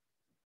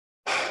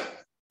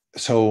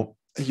 So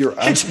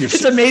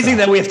it's amazing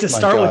that we have to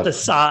start with the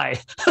sigh.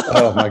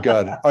 Oh my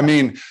God. I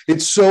mean,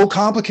 it's so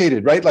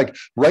complicated, right? Like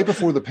right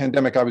before the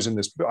pandemic, I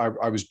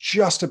was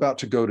just about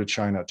to go to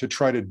China to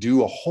try to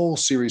do a whole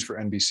series for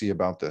NBC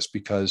about this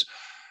because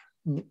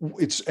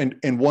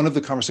and one of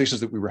the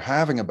conversations that we were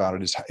having about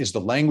it is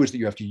the language that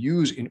you have to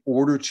use in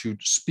order to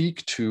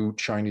speak to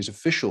Chinese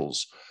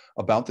officials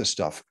about this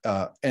stuff.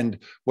 And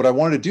what I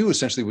wanted to do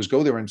essentially was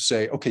go there and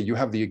say, okay, you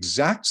have the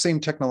exact same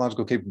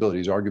technological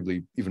capabilities,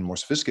 arguably even more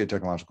sophisticated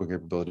technological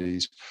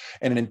capabilities,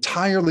 and an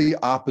entirely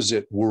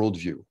opposite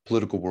worldview,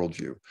 political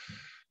worldview.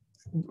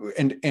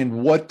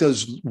 And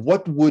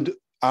what would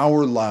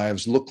our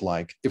lives look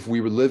like if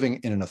we were living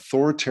in an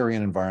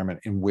authoritarian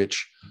environment in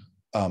which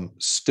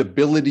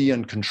stability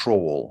and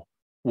control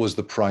was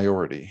the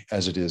priority,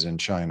 as it is in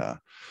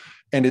China?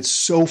 And it's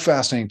so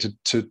fascinating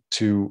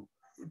to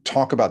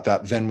talk about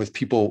that then with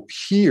people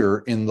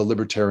here in the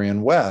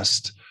libertarian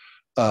West,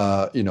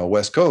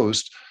 West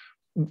Coast,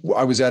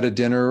 I was at a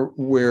dinner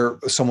where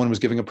someone was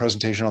giving a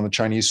presentation on the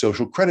Chinese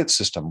social credit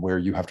system, where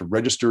you have to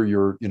register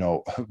your,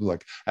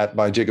 like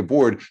by Jacob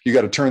Ward, you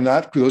got to turn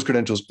those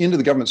credentials into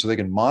the government so they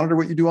can monitor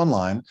what you do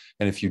online.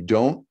 And if you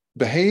don't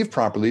behave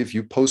properly, if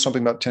you post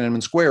something about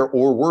Tiananmen Square,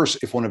 or worse,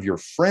 if one of your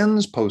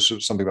friends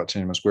posts something about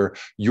Tiananmen Square,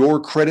 your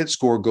credit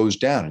score goes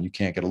down and you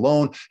can't get a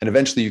loan. And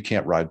eventually you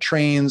can't ride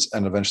trains.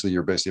 And eventually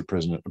you're basically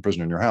a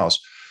prisoner in your house.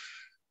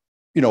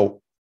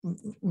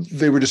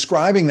 They were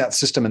describing that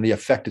system and the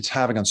effect it's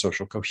having on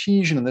social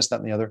cohesion and this, that,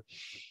 and the other.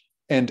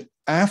 And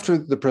after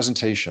the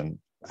presentation,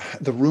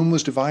 the room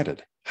was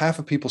divided. Half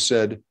of people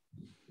said,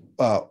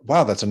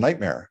 wow, that's a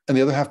nightmare. And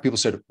the other half of people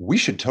said, we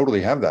should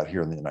totally have that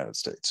here in the United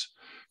States.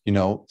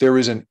 There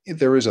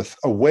is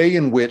a way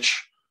in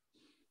which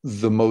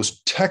the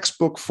most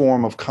textbook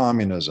form of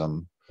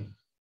communism,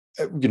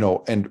 and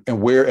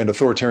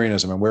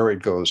authoritarianism and where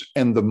it goes,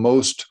 and the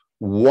most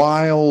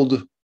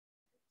wild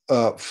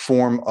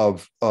form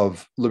of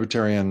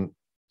libertarian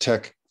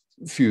tech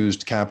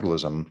fused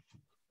capitalism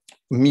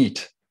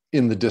meet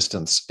in the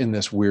distance in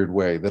this weird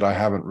way that I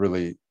haven't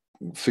really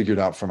figured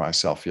out for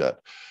myself yet.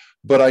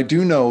 But I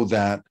do know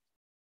that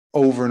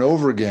over and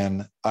over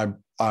again, I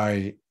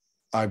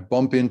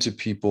bump into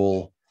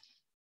people,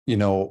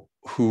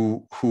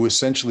 who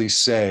essentially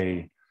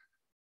say,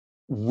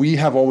 we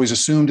have always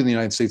assumed in the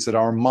United States that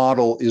our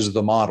model is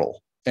the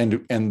model.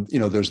 And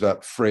there's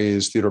that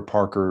phrase, Theodore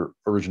Parker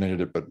originated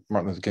it, but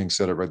Martin Luther King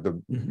said it, right?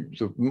 The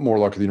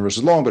moral arc of the universe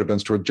is long, but it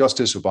bends toward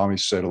justice. Obama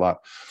used to say it a lot.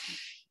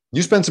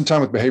 You spend some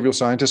time with behavioral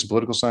scientists and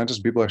political scientists,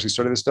 people actually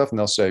study this stuff, and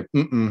they'll say,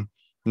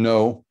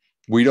 no,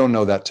 we don't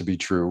know that to be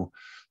true.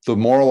 The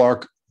moral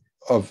arc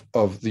of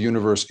the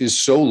universe is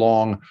so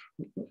long,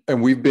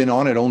 and we've been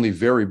on it only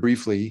very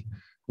briefly.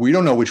 We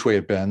don't know which way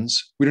it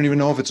bends. We don't even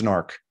know if it's an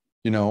arc.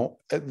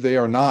 They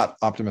are not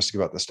optimistic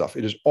about this stuff.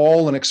 It is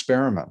all an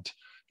experiment.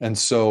 And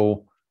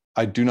so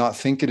I do not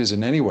think it is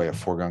in any way a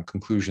foregone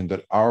conclusion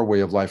that our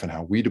way of life and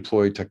how we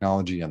deploy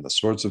technology and the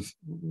sorts of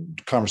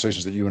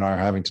conversations that you and I are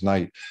having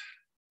tonight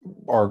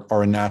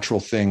are a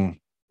natural thing,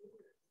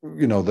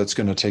 that's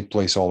going to take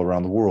place all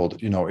around the world.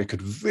 It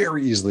could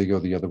very easily go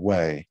the other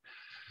way.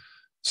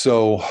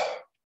 So,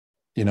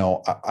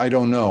 I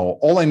don't know.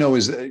 All I know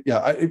is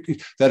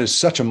that is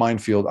such a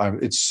minefield.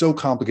 It's so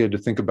complicated to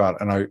think about.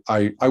 And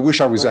I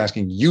wish I was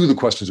asking you the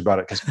questions about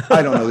it, because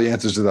I don't know the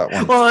answers to that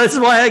one. Well, that's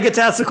why I get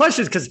to ask the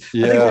questions, because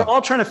I think we're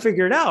all trying to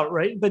figure it out.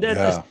 Right. But at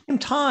the same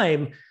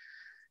time,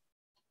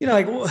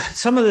 like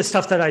some of the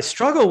stuff that I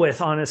struggle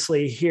with,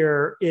 honestly,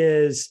 here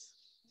is,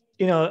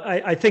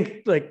 I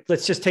think, like,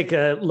 let's just take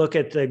a look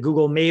at the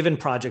Google Maven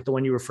project, the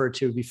one you referred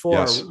to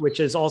before, which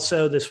is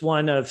also this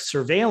one of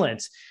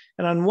surveillance.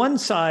 And on one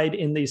side,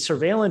 in these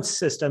surveillance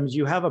systems,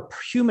 you have a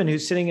human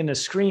who's sitting in a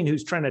screen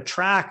who's trying to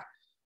track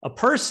a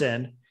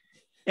person.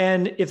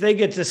 And if they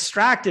get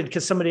distracted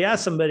because somebody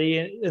asked somebody,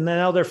 and then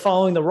now they're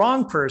following the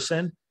wrong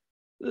person,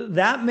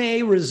 that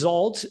may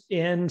result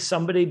in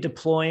somebody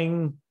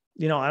deploying,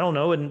 I don't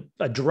know,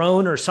 a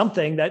drone or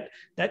something that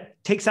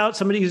takes out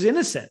somebody who's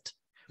innocent.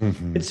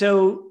 Mm-hmm. And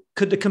so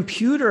could the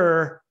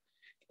computer,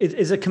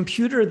 is a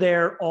computer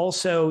there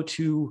also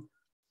to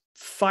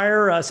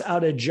fire us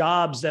out of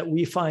jobs that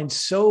we find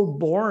so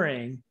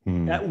boring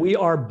that we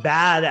are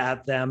bad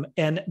at them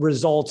and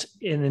result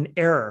in an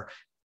error?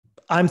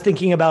 I'm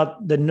thinking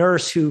about the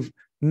nurse who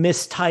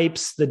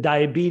mistypes the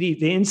diabetes,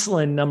 the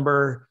insulin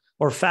number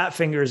or fat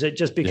fingers it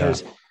just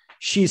because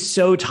she's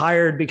so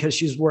tired because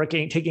she's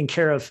taking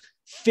care of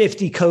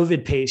 50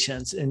 COVID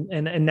patients.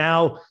 And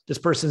now this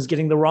person's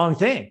getting the wrong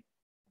thing.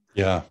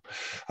 For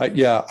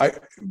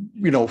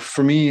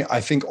me,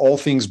 I think all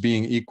things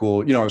being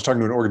equal, I was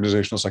talking to an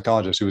organizational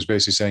psychologist who was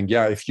basically saying,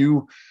 if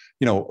you,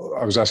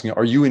 I was asking,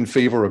 are you in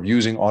favor of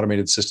using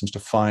automated systems to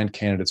find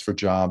candidates for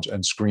jobs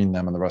and screen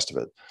them and the rest of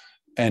it?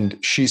 And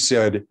she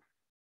said,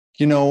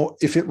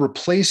 if it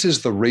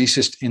replaces the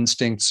racist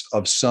instincts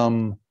of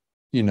some,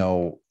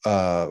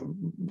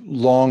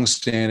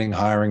 long-standing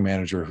hiring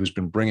manager who's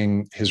been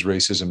bringing his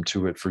racism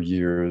to it for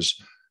years,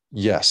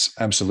 yes,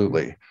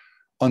 absolutely.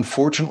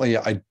 Unfortunately,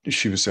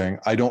 she was saying,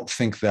 I don't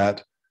think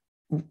that,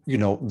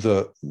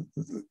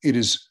 it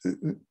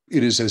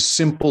is as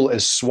simple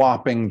as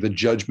swapping the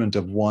judgment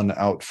of one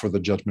out for the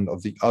judgment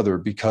of the other,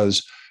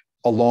 because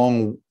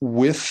along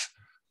with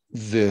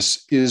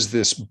this is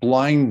this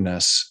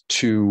blindness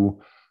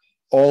to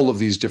all of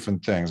these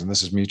different things. And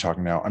this is me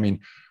talking now. I mean,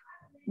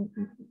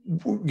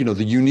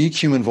 the unique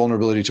human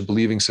vulnerability to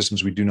believing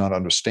systems we do not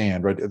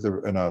understand, right?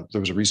 There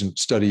was a recent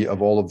study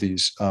of all of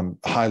these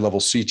high-level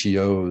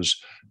CTOs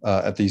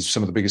at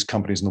some of the biggest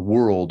companies in the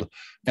world,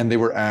 and they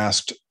were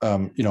asked,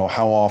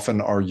 how often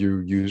are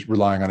you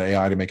relying on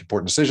AI to make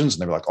important decisions?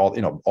 And they were like, all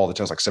the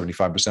tests, like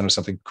 75% or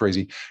something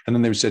crazy. And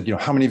then they said,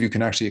 how many of you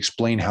can actually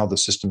explain how the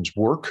systems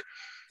work?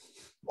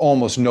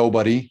 Almost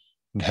nobody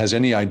has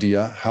any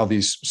idea how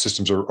these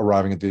systems are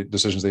arriving at the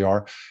decisions they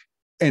are.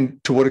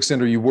 And to what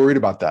extent are you worried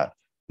about that?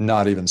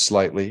 Not even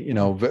slightly,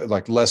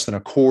 like less than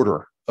a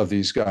quarter of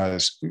these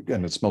guys,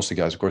 and it's mostly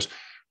guys, of course,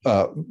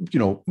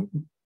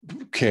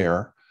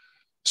 care.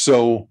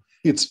 So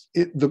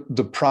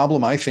the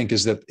problem, I think,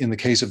 is that in the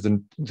case of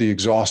the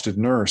exhausted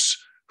nurse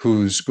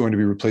who's going to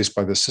be replaced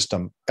by the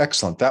system,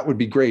 excellent. That would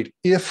be great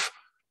if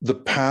the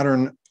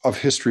pattern of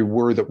history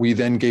were that we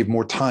then gave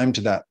more time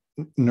to that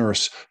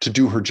nurse to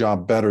do her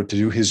job better, to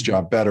do his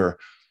job better.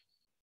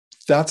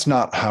 That's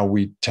not how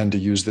we tend to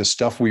use this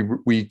stuff.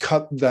 We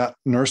cut that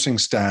nursing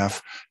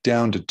staff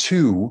down to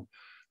 2,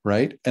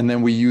 right? And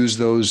then we use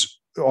those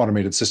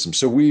automated systems.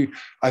 So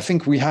I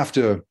think we have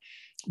to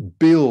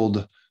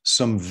build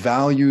some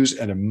values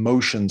and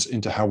emotions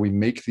into how we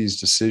make these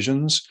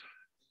decisions,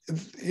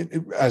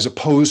 as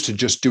opposed to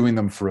just doing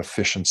them for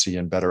efficiency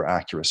and better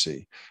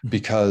accuracy,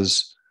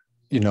 because,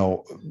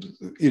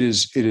 it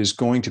is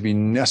going to be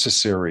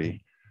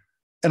necessary.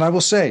 And I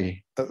will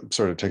say,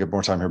 sorry to take up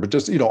more time here, but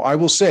just, I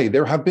will say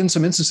there have been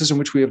some instances in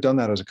which we have done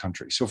that as a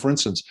country. So for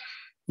instance,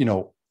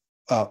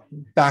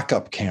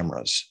 backup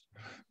cameras.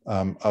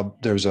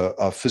 There's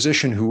a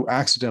physician who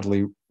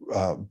accidentally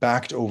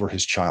backed over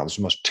his child. It's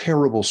the most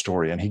terrible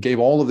story. And he gave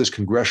all of this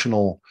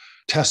congressional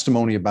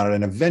testimony about it.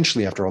 And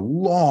eventually, after a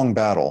long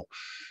battle,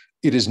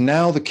 it is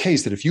now the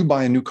case that if you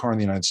buy a new car in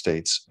the United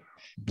States,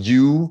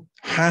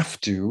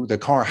 the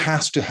car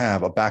has to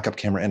have a backup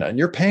camera in it. And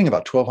you're paying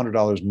about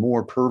 $1,200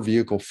 more per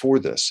vehicle for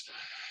this.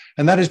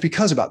 And that is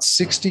because about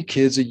 60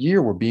 kids a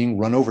year were being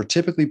run over,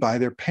 typically by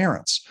their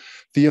parents.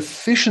 The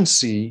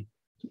efficiency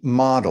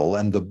model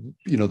and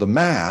the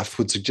math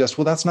would suggest,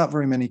 well, that's not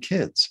very many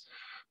kids.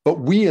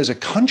 But we as a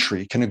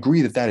country can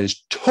agree that that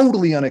is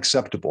totally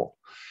unacceptable,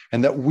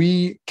 and that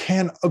we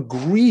can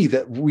agree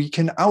that we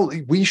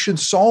should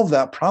solve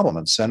that problem.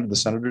 And the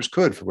senators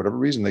could, for whatever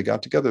reason, they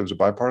got together. It was a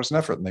bipartisan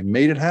effort and they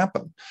made it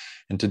happen.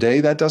 And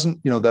today that doesn't,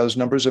 those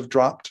numbers have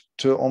dropped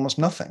to almost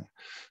nothing.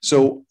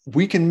 So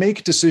we can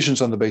make decisions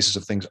on the basis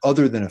of things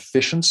other than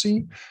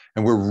efficiency.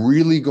 And we're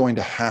really going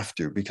to have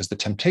to, because the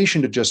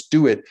temptation to just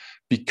do it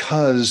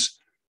because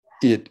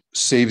it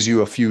saves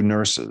you a few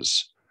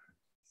nurses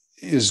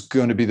is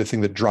going to be the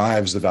thing that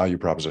drives the value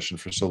proposition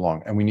for so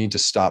long. And we need to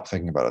stop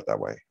thinking about it that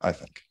way, I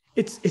think.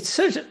 It's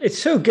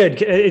so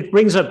good. It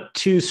brings up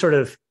 2 sort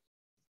of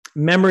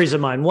memories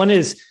of mine. One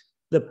is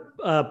the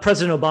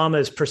President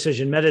Obama's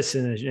precision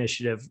medicine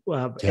initiative.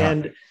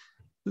 And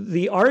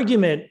the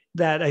argument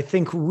that I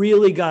think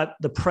really got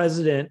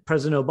President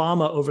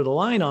Obama over the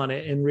line on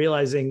it and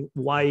realizing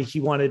why he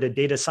wanted a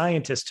data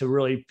scientist to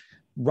really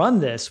run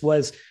this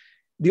was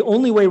the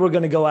only way we're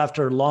going to go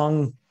after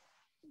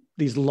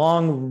these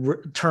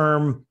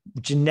long-term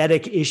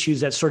genetic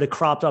issues that sort of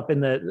cropped up in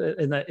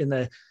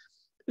the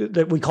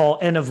that we call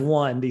N of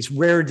 1, these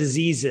rare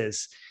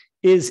diseases,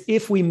 is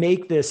if we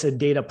make this a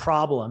data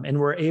problem and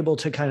we're able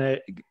to kind of,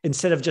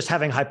 instead of just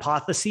having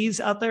hypotheses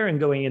out there and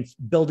going and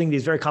building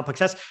these very complex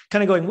tests,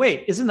 kind of going,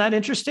 wait, isn't that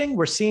interesting?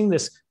 We're seeing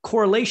this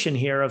correlation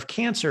here of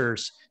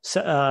cancers,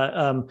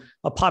 a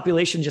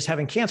population just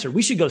having cancer.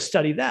 We should go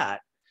study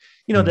that.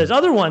 There's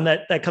other one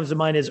that comes to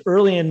mind is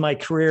early in my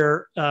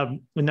career in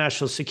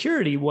national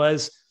security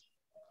was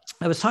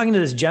I was talking to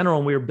this general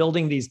and we were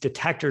building these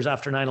detectors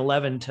after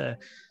 9/11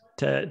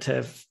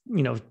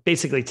 to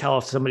basically tell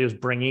if somebody was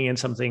bringing in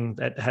something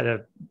that had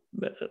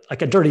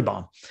a dirty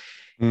bomb.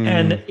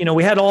 And,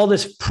 we had all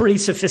this pretty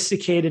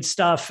sophisticated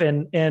stuff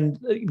and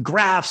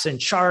graphs and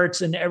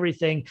charts and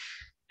everything.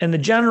 And the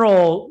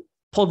general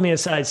pulled me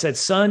aside and said,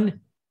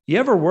 "Son, you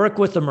ever work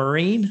with a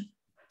Marine?"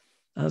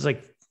 I was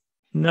like,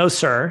 "No,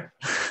 sir."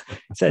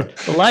 He said,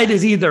 "The light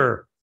is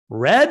either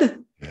red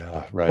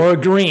or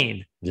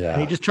green." Yeah.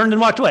 And he just turned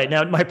and walked away.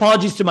 Now, my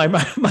apologies to my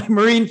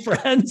Marine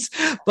friends,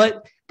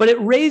 but it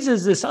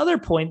raises this other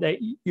point that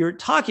you're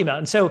talking about.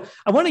 And so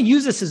I want to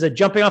use this as a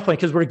jumping off point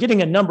because we're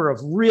getting a number of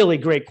really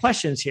great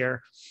questions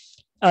here.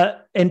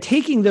 And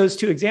taking those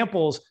 2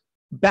 examples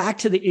back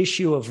to the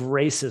issue of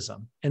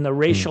racism and the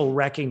racial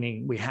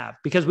reckoning we have,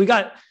 because we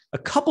got a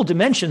couple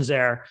dimensions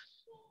there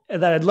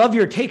that I'd love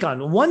your take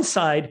on. On one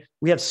side,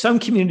 we have some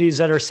communities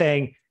that are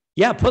saying,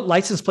 yeah, put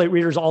license plate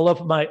readers all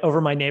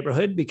over my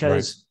neighborhood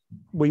because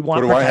we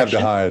want protection. What do I have to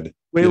hide?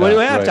 What do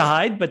I have to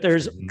hide? But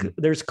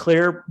there's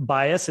clear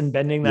bias and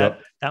bending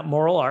that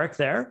moral arc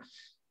there.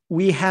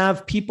 We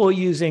have people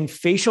using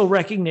facial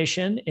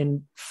recognition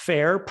in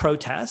fair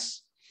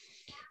protests.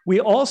 We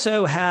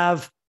also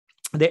have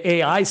the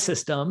AI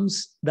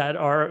systems that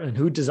are, and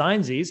who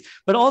designs these,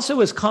 but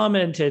also as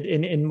commented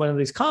in one of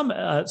these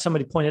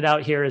somebody pointed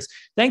out here is,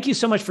 "Thank you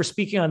so much for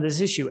speaking on this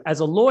issue.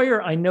 As a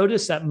lawyer, I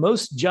notice that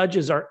most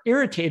judges are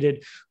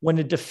irritated when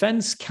a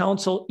defense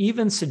counsel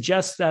even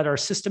suggests that our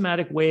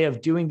systematic way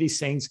of doing these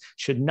things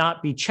should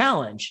not be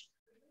challenged."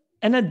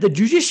 And then the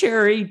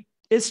judiciary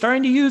is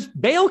starting to use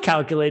bail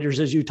calculators,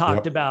 as you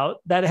talked about,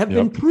 that have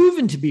been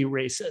proven to be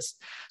racist.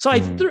 So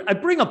I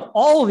bring up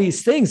all of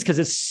these things because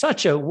it's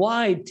such a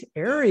wide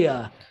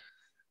area.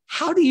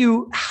 How do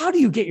you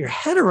get your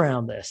head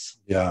around this?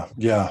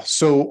 Yeah.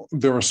 So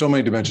there are so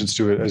many dimensions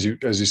to it, as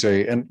you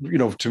say, and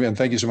to me, and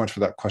thank you so much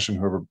for that question,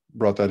 whoever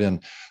brought that in.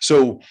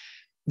 So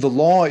the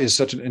law is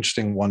such an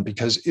interesting one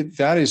because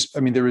there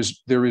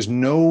is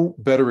no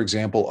better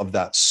example of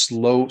that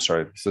slow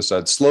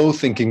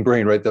thinking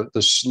brain, right?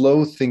 The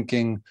slow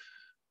thinking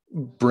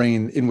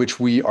brain in which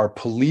we are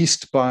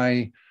policed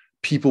by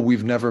people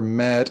we've never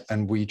met,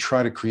 and we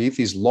try to create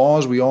these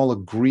laws we all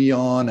agree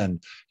on.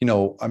 And,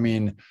 I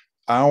mean,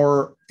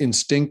 our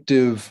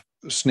instinctive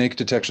snake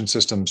detection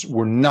systems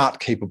were not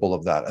capable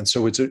of that. And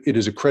so it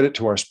is a credit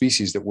to our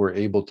species that we're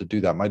able to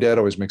do that. My dad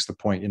always makes the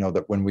point,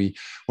 that when we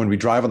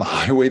drive on the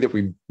highway, that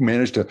we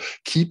manage to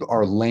keep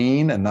our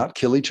lane and not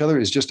kill each other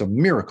is just a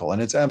miracle. And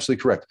it's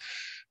absolutely correct.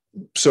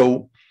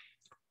 So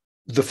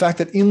the fact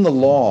that in the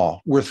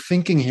law, we're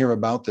thinking here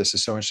about this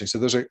is so interesting. So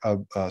there's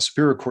a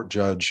Superior Court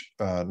judge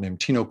named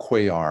Tino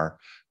Cuellar,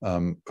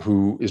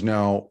 who is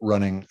now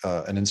running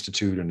an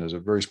institute and is a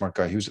very smart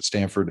guy. He was at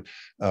Stanford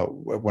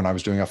when I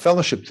was doing a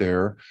fellowship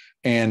there.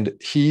 And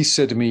he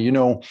said to me,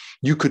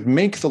 you could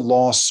make the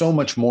law so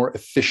much more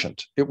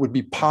efficient. It would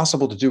be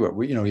possible to do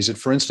it. He said,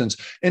 for instance,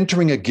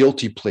 entering a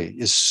guilty plea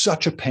is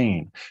such a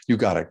pain. You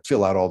got to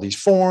fill out all these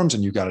forms,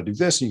 and you got to do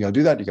this, and you got to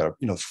do that. You got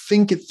to,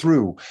 think it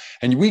through.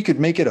 And we could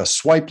make it a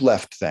swipe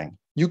left thing.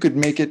 You could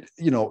make it,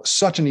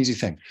 such an easy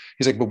thing.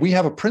 He's like, but we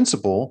have a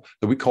principle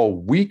that we call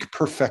weak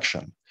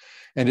perfection.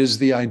 And it is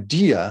the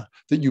idea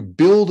that you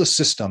build a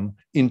system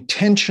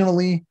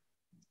intentionally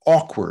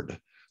awkward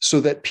so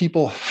that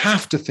people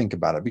have to think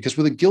about it. Because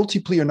with a guilty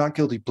plea or not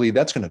guilty plea,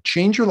 that's going to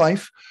change your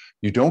life.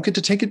 You don't get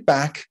to take it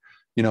back.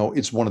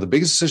 It's one of the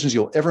biggest decisions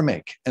you'll ever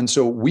make. And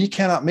so we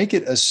cannot make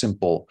it as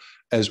simple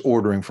as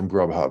ordering from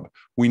Grubhub.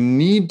 We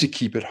need to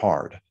keep it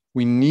hard.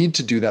 We need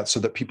to do that so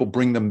that people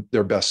bring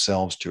their best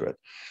selves to it.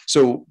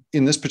 So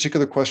in this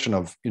particular question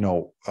of,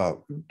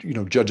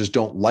 judges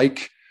don't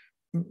like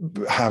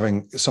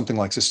having something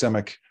like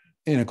systemic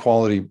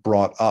inequality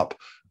brought up.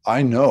 I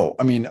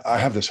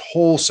have this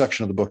whole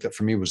section of the book that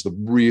for me was the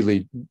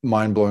really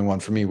mind-blowing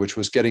one for me, which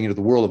was getting into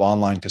the world of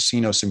online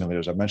casino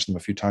simulators. I've mentioned them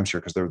a few times here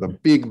because they're the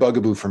big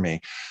bugaboo for me.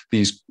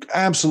 These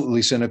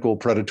absolutely cynical,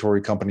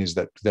 predatory companies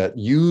that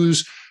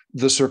use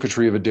the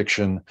circuitry of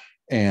addiction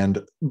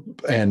and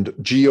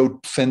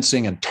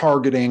geo-fencing and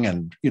targeting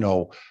and,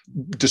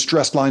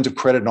 distressed lines of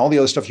credit and all the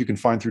other stuff you can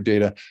find through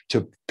data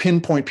to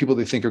pinpoint people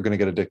they think are going to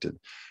get addicted.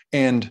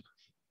 And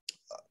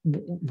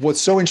what's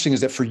so interesting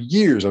is that for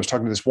years, I was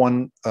talking to this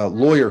one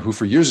lawyer who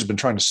for years has been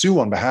trying to sue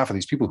on behalf of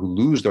these people who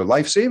lose their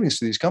life savings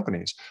to these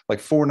companies, like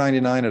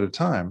 $4.99 at a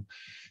time.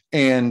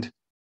 And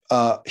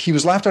he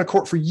was laughed out of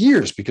court for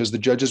years because the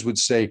judges would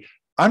say,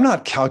 I'm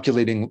not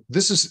calculating,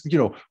 this is,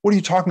 what are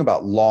you talking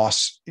about?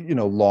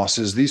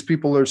 Losses. These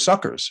people are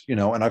suckers,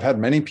 and I've had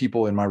many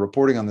people in my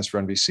reporting on this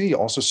for NBC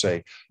also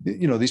say,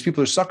 these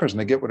people are suckers and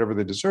they get whatever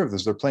they deserve.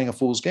 They're playing a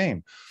fool's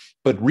game.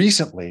 But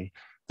recently,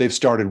 they've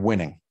started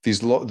winning.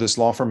 This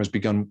law firm has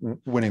begun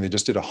winning. They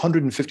just did a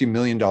 $150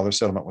 million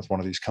settlement with one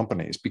of these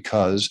companies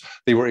because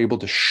they were able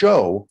to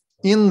show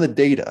in the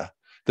data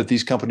that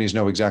these companies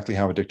know exactly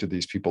how addicted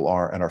these people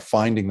are and are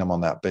finding them on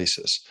that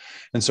basis.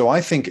 And so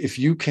I think if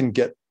you can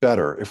get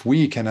better, if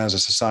we can as a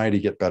society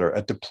get better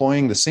at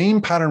deploying the same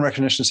pattern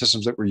recognition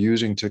systems that we're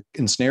using to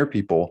ensnare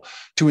people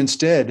to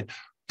instead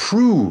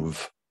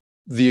prove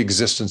the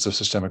existence of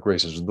systemic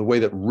racism, the way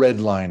that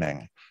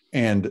redlining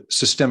and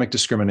systemic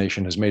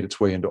discrimination has made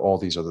its way into all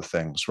these other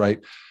things, right?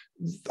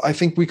 I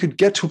think we could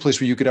get to a place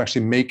where you could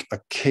actually make a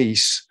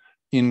case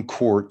in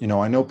court.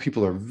 I know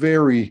people are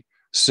very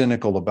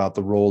cynical about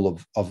the role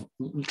of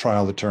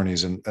trial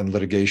attorneys and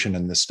litigation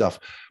and this stuff,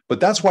 but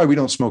that's why we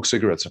don't smoke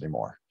cigarettes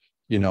anymore,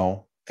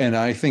 And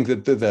I think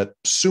that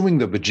suing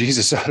the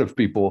bejesus out of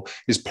people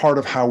is part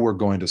of how we're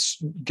going to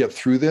get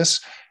through this.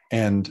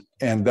 And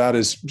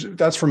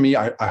that's for me,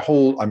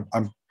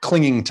 I'm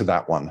clinging to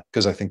that one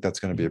because I think that's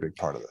going to be a big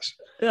part of this.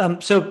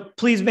 So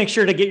please make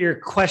sure to get your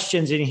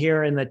questions in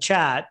here in the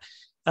chat.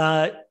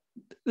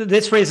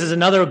 This raises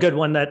another good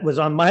one that was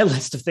on my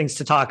list of things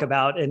to talk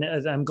about. And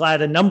I'm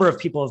glad a number of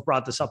people have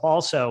brought this up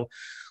also,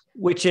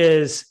 which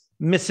is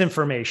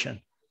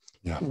misinformation.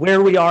 Yeah.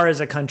 Where we are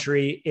as a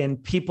country in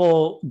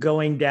people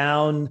going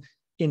down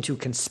into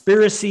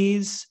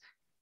conspiracies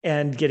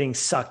and getting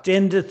sucked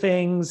into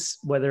things,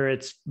 whether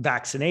it's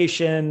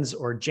vaccinations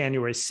or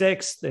January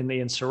 6th and the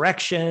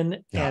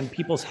insurrection and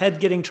people's head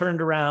getting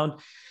turned around.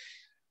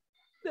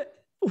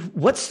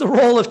 What's the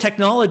role of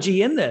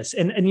technology in this?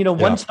 And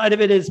one side of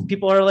it is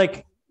people are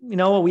like,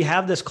 we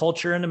have this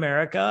culture in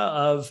America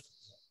of,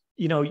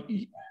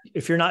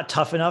 if you're not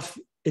tough enough,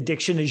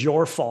 addiction is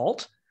your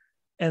fault.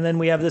 And then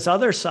we have this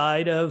other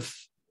side of,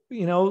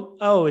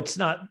 it's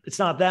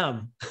not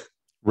them.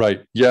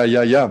 Right.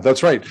 Yeah.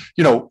 That's right.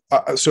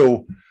 So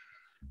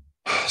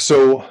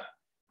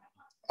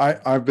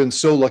I've been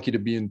so lucky to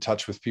be in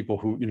touch with people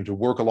who, to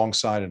work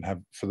alongside and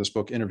have for this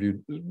book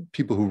interviewed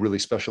people who really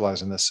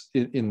specialize in this,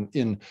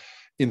 in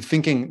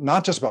thinking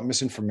not just about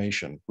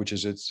misinformation, which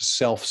is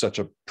itself such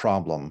a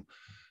problem,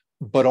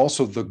 but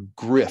also the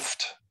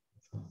grift,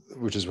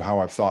 which is how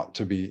I've thought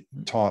to be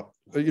taught,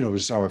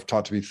 is how I've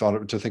taught to be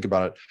thought to think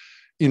about it,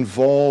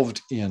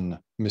 involved in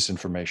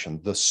misinformation,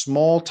 the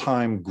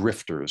small-time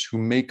grifters who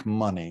make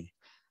money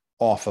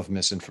off of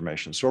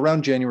misinformation. So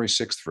around January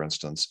 6th, for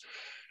instance,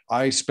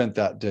 I spent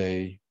that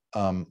day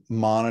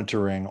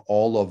monitoring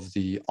all of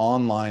the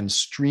online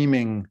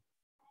streaming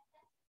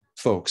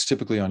folks,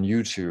 typically on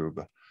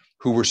YouTube,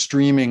 who were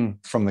streaming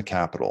from the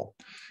Capitol,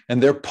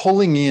 and they're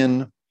pulling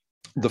in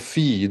the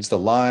feeds, the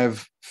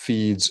live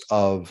feeds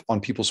on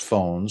people's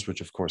phones,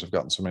 which of course have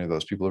gotten so many of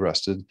those people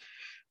arrested.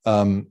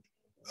 And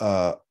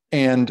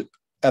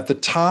at the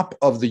top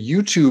of the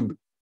YouTube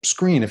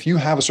screen, if you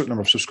have a certain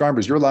number of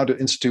subscribers, you're allowed to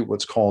institute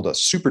what's called a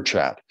super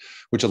chat,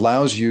 which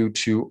allows you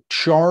to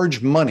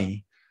charge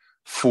money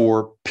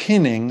for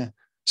pinning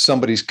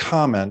somebody's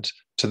comment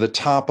to the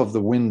top of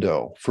the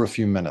window for a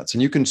few minutes.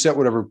 And you can set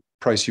whatever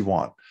price you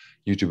want.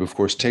 YouTube, of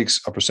course, takes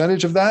a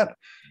percentage of that,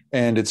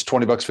 and it's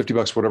 $20,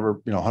 $50,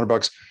 whatever,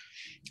 $100.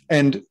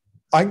 And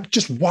I'm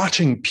just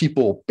watching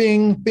people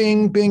bing,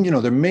 bing, bing,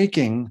 they're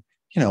making,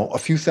 a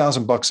few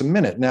 $1,000 a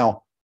minute.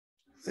 Now,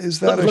 is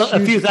that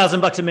a few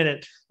 $1,000 a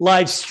minute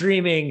live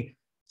streaming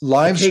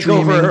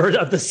takeover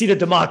of the seat of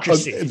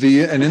democracy,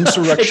 an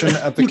insurrection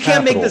at the Capitol? You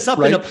can't make this up,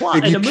 right? In a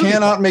plot. You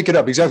cannot make it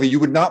up. Exactly. You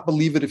would not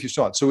believe it if you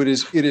saw it. So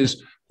it's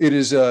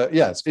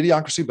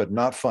idiocracy, but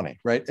not funny,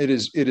 right? It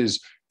is.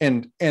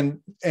 And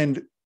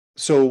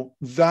so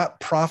that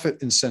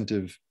profit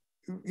incentive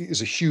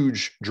is a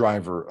huge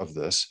driver of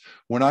this.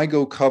 When I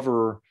go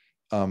cover,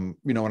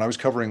 when I was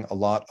covering a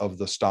lot of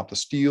the Stop the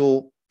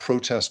Steal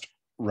protest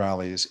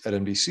rallies at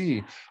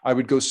NBC, I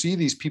would go see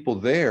these people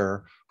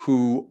there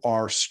who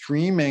are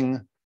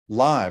streaming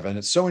live. And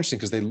it's so interesting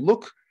because they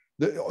look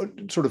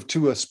sort of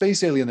to a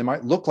space alien. They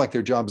might look like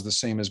their job is the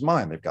same as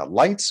mine. They've got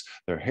lights,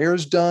 their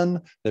hair's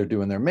done, they're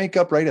doing their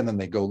makeup, right? And then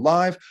they go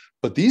live.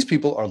 But these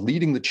people are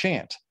leading the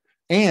chant.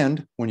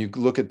 And when you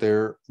look at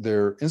their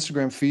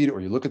Instagram feed or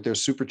you look at their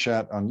super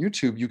chat on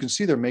YouTube, you can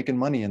see they're making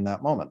money in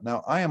that moment.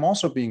 Now, I am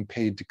also being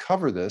paid to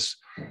cover this,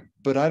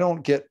 but I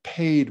don't get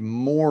paid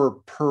more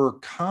per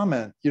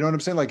comment. You know what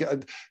I'm saying? Like you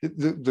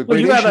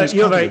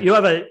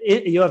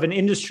have an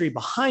industry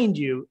behind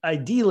you,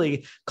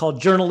 ideally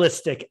called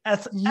journalistic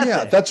ethics.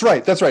 Yeah, that's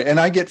right. That's right. And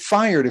I get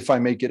fired if I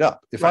make it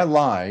up. If I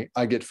lie,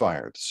 I get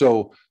fired.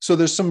 So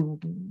there's some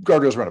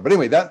guardrails around it. But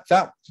anyway,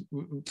 that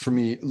for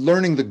me,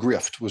 learning the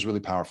grift was really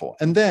powerful.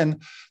 And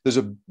then there's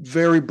a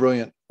very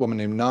brilliant woman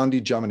named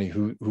Nandi Jamani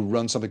who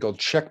runs something called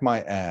Check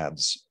My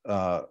Ads.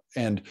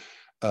 And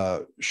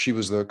she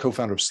was the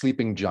co-founder of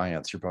Sleeping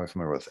Giants, you're probably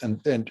familiar with.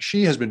 And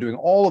she has been doing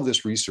all of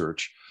this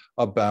research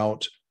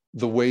about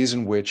the ways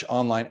in which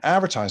online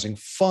advertising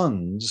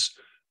funds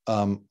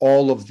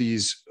all of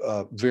these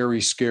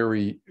very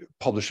scary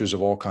publishers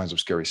of all kinds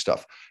of scary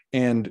stuff.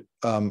 And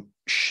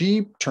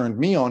she turned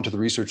me on to the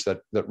research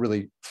that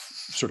really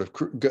sort of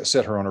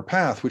set her on her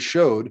path, which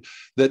showed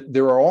that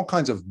there are all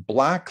kinds of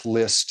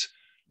blacklist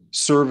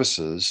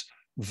services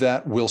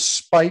that will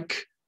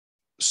spike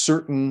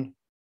certain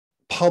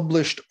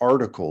published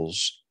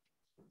articles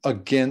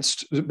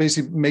against,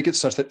 basically make it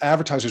such that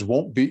advertisers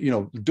won't be,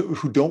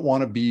 who don't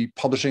want to be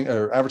publishing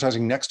or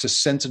advertising next to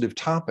sensitive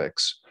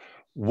topics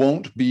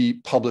won't be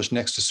published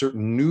next to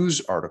certain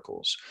news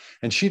articles.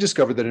 And she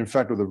discovered that, in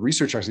fact, or the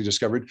research actually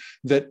discovered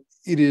that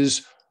it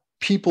is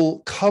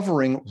people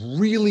covering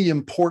really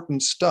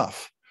important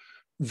stuff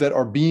that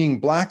are being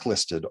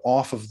blacklisted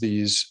off of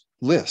these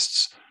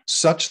lists,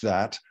 such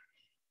that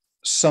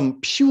some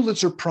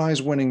Pulitzer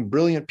Prize winning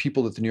brilliant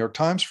people at the New York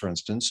Times, for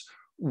instance,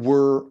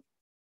 no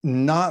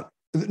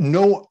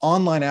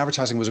online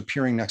advertising was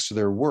appearing next to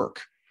their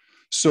work.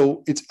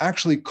 So it's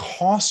actually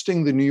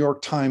costing the New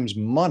York Times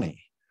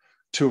money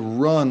to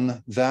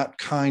run that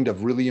kind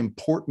of really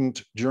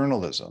important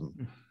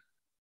journalism.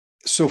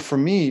 So for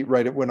me,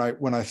 right, when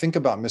I think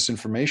about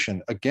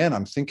misinformation, again,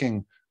 I'm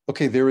thinking,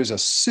 okay, there is a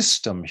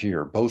system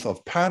here, both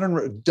of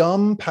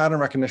dumb pattern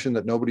recognition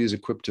that nobody is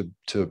equipped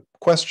to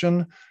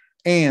question,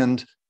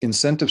 and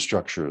incentive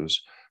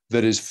structures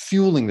that is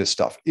fueling this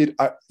stuff.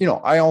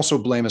 I also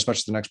blame, as much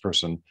as the next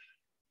person,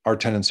 our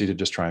tendency to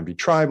just try and be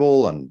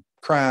tribal and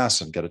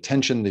crass and get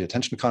attention. The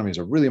attention economy is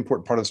a really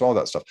important part of this, all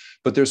that stuff.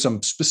 But there's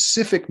some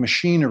specific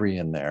machinery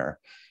in there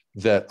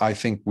that I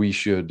think we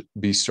should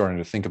be starting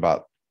to think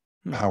about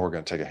how we're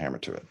going to take a hammer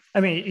to it.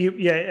 I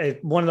mean,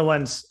 one of the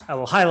ones I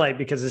will highlight,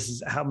 because this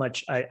is how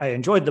much I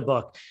enjoyed the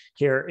book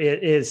here,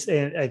 it is,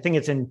 and I think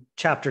it's in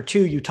chapter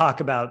 2, you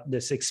talk about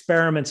this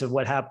experiments of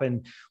what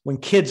happened when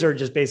kids are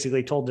just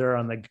basically told they're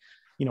on the,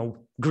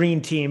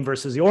 green team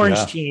versus the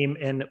orange team,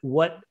 and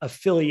what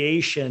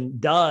affiliation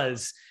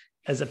does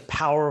as a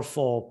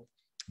powerful,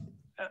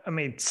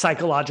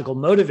 psychological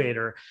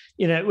motivator,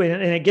 and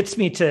it gets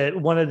me to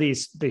one of the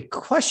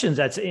questions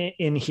that's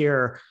in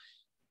here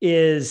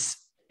is,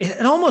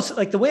 and almost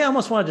like the way I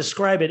almost want to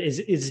describe it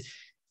is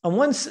on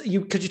once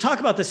could you talk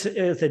about this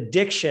with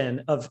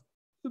addiction of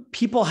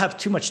people have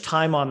too much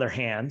time on their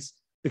hands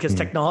because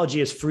technology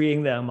is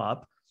freeing them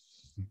up.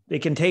 They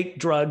can take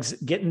drugs,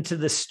 get into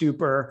the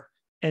stupor,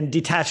 and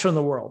detach from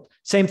the world.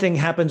 Same thing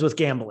happens with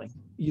gambling.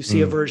 You see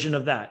a version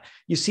of that.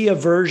 You see a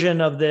version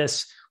of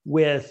this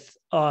with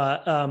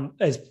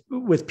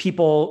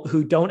people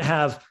who don't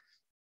have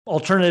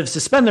alternatives to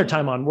spend their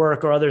time on,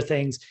 work or other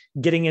things,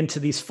 getting into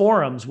these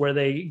forums where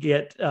they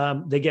get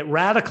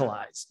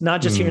radicalized,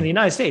 not just here in the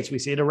United States. We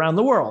see it around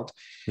the world.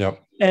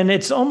 Yep. And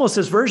it's almost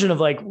this version of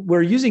like,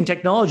 we're using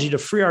technology to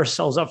free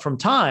ourselves up from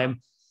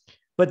time.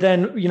 But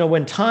then,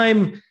 when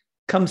time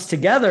comes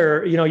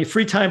together, your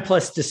free time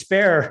plus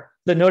despair,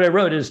 the note I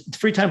wrote is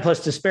free time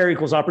plus despair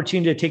equals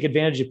opportunity to take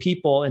advantage of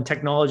people, and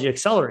technology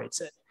accelerates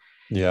it.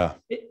 Yeah.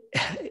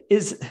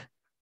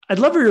 I'd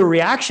love your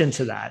reaction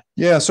to that.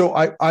 Yeah. So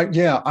I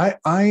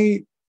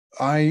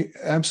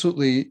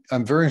absolutely,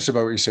 I'm very interested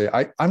about what you say.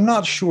 I'm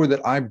not sure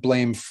that I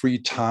blame free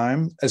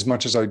time as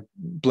much as I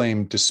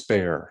blame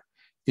despair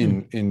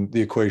in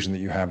the equation that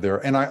you have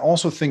there. And I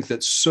also think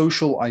that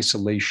social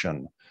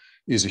isolation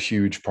is a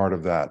huge part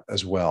of that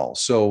as well.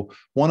 So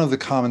one of the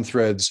common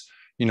threads,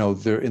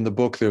 there in the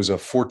book, there's a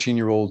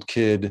 14-year-old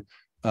kid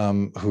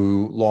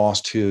who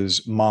lost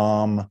his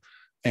mom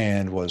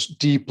and was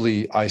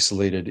deeply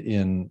isolated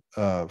in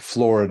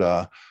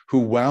Florida, who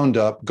wound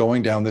up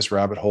going down this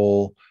rabbit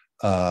hole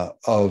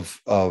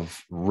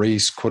of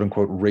race, quote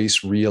unquote,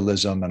 race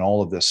realism and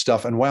all of this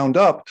stuff, and wound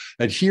up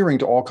adhering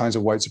to all kinds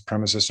of white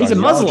supremacist He's ideology.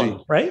 a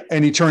Muslim, right?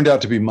 And he turned out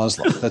to be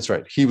Muslim. That's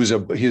right.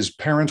 His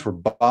parents were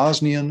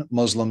Bosnian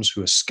Muslims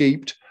who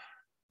escaped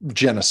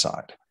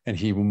genocide. And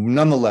he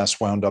nonetheless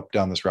wound up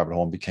down this rabbit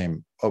hole and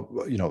became,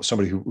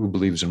 somebody who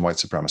believes in white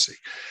supremacy.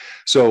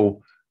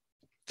 So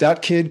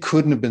that kid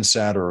couldn't have been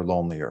sadder or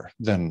lonelier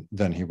than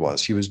he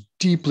was. He was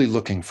deeply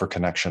looking for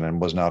connection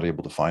and was not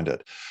able to find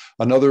it.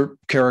 Another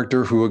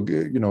character who,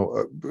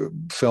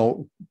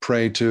 fell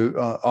prey to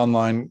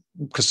online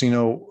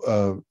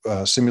casino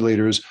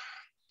simulators,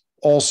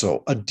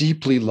 also a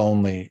deeply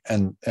lonely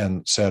and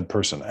sad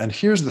person. And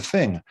here's the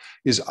thing: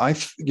 is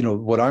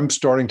what I'm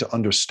starting to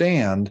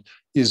understand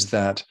is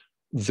that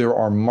there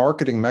are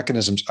marketing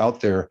mechanisms out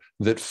there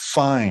that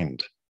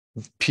find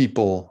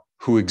people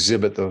who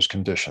exhibit those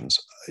conditions.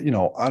 I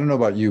don't know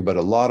about you, but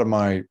a lot of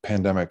my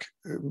pandemic,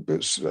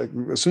 as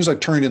soon as I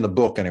turned in the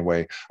book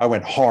anyway, I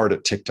went hard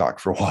at TikTok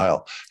for a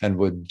while and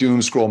would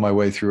doom scroll my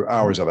way through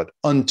hours of it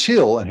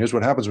until, and here's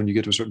what happens when you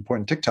get to a certain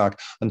point in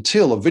TikTok,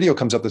 until a video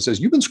comes up that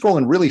says, you've been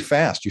scrolling really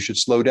fast, you should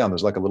slow down.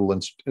 There's like a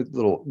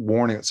little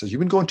warning that says, you've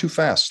been going too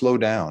fast, slow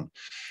down.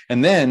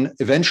 And then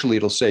eventually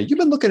it'll say, you've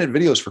been looking at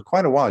videos for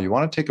quite a while, you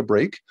want to take a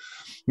break?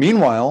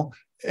 Meanwhile,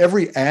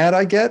 every ad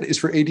I get is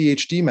for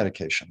ADHD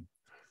medication.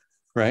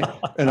 Right.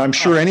 And I'm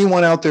sure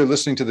anyone out there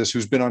listening to this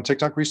who's been on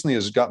TikTok recently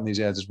has gotten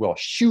these ads as well.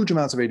 Huge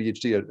amounts of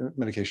ADHD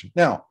medication.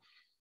 Now,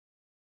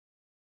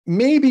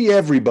 maybe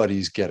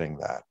everybody's getting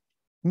that.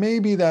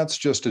 Maybe that's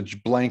just a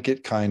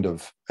blanket kind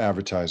of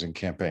advertising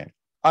campaign.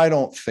 I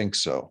don't think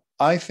so.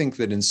 I think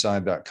that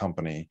inside that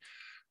company,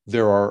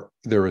 there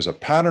is a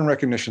pattern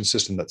recognition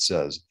system that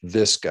says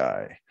this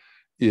guy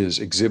is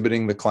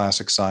exhibiting the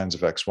classic signs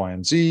of X, Y,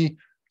 and Z.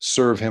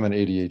 Serve him an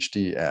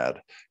ADHD ad.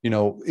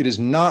 It is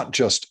not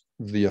just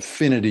the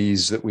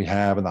affinities that we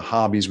have and the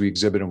hobbies we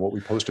exhibit and what we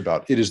post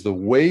about. It is the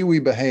way we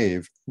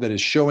behave that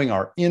is showing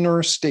our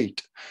inner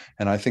state.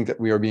 And I think that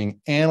we are being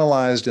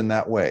analyzed in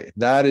that way.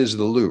 That is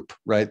the loop,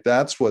 right?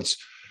 That's what's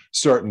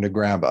starting to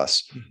grab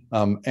us.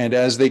 And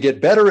as they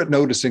get better at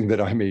noticing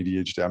that I'm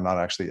ADHD, I'm not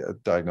actually a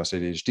diagnosed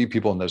ADHD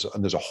people. And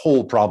there's a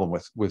whole problem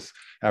with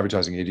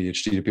advertising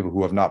ADHD to people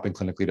who have not been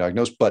clinically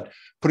diagnosed. But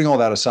putting all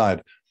that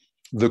aside,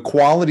 the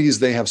qualities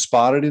they have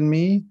spotted in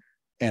me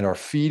and are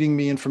feeding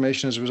me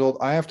information as a result,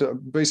 I have to,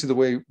 basically the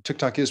way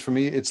TikTok is for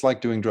me, it's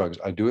like doing drugs.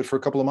 I do it for a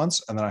couple of months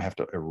and then I have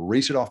to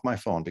erase it off my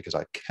phone because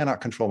I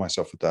cannot control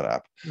myself with that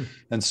app.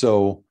 And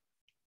so,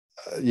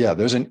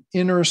 there's an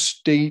inner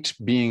state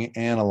being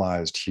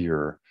analyzed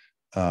here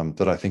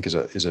that I think is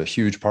a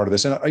huge part of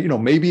this.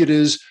 And, maybe it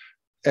is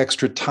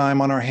extra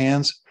time on our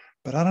hands,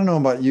 but I don't know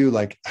about you,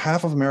 like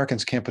half of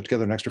Americans can't put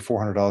together an extra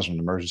 $400 in an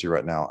emergency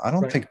right now. I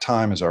don't think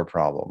time is our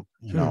problem,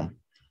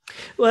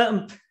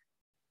 Well,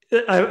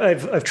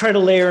 I've tried to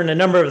layer in a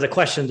number of the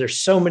questions. There's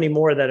so many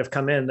more that have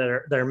come in that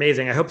are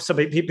amazing. I hope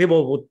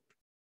people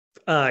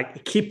will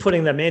keep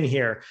putting them in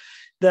here.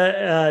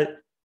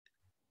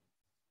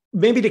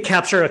 Maybe to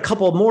capture a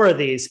couple more of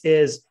these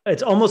is,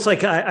 it's almost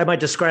like I might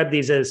describe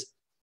these as,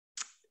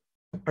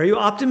 are you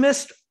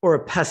optimist or a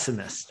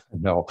pessimist?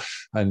 No,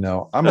 I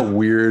know. I'm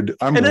weird.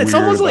 And it's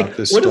almost like,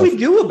 what do we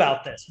do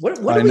about this? What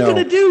are we going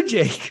to do,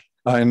 Jake?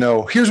 I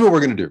know. Here's what we're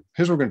going to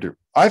do.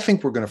 I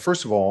think we're going to,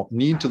 first of all,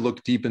 need to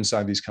look deep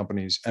inside these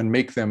companies and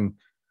make them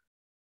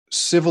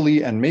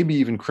civilly and maybe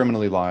even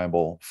criminally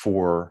liable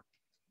for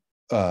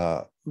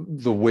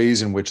the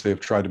ways in which they've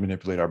tried to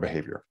manipulate our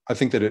behavior. I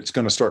think that it's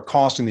going to start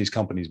costing these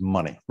companies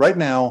money. Right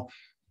now,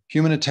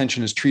 human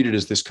attention is treated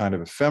as this kind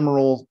of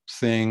ephemeral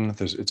thing.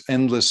 It's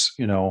endless,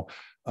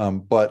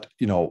 but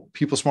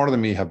people smarter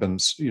than me have been,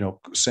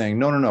 saying,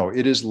 no,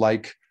 it is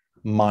like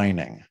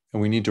mining.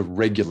 And we need to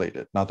regulate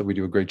it. Not that we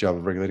do a great job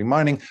of regulating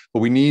mining,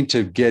 but we need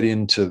to get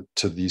into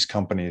these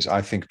companies,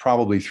 I think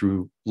probably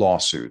through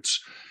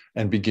lawsuits,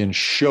 and begin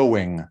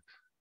showing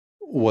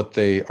what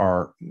they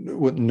are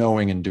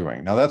knowing and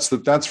doing. Now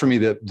that's for me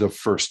the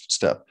first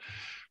step.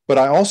 But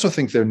I also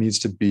think there needs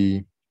to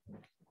be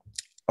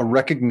a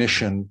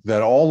recognition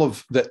that all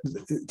of that,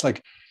 it's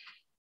like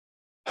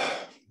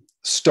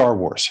Star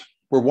Wars.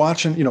 We're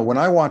watching, when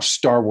I watch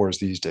Star Wars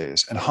these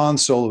days and Han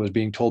Solo is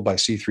being told by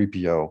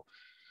C-3PO,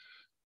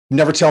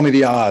 never tell me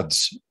the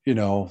odds,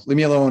 leave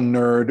me alone,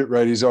 nerd,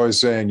 right? He's always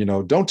saying,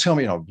 don't tell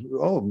me,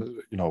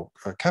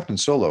 Captain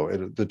Solo,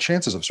 the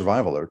chances of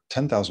survival are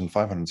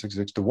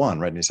 10,566 to 1,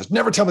 right? And he says,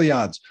 never tell me the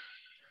odds.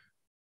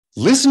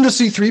 Listen to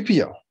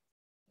C-3PO.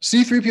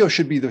 C-3PO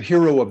should be the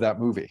hero of that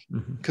movie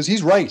because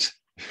he's right.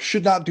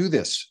 Should not do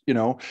this,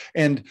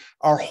 and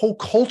our whole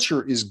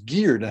culture is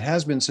geared, and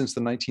has been since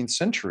the 19th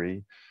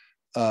century,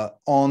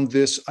 on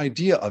this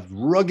idea of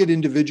rugged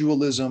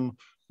individualism.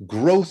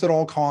 Growth at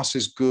all costs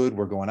is good.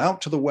 We're going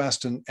out to the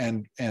West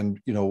and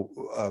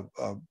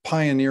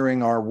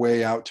pioneering our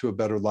way out to a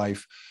better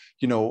life,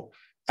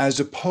 as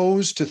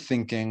opposed to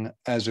thinking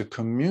as a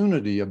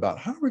community about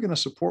how are we going to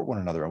support one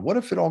another, and what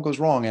if it all goes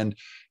wrong?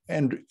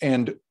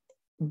 And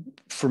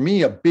for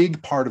me, a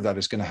big part of that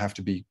is going to have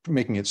to be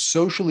making it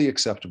socially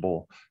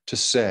acceptable to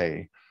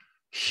say,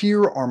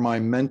 here are my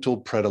mental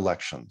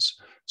predilections.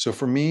 So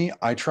for me,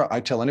 I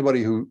tell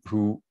anybody who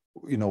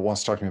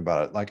wants to talk to me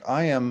about it, like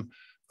I am,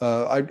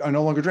 I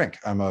no longer drink.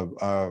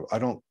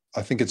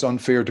 I think it's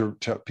unfair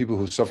to people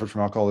who suffered from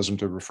alcoholism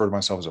to refer to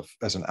myself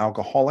as an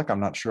alcoholic. I'm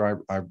not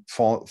sure I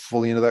fall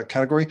fully into that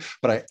category,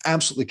 but I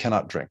absolutely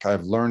cannot drink.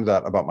 I've learned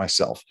that about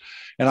myself.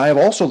 And I have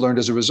also learned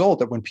as a result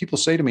that when people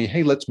say to me,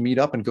 hey, let's meet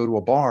up and go to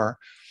a bar,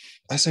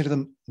 I say to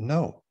them,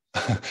 no,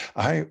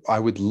 I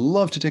would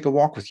love to take a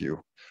walk with you.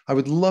 I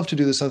would love to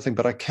do this other thing,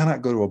 but I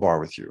cannot go to a bar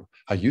with you.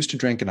 I used to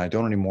drink and I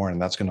don't anymore,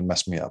 and that's going to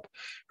mess me up,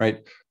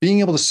 right?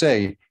 Being able to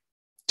say,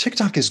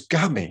 TikTok has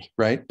got me,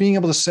 right? Being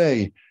able to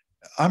say,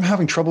 I'm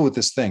having trouble with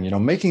this thing,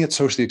 making it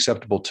socially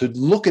acceptable to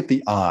look at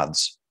the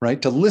odds,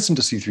 right? To listen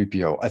to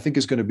C-3PO, I think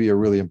is going to be a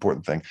really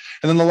important thing.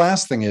 And then the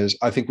last thing is,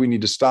 I think we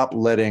need to stop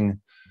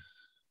letting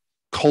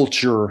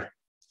culture,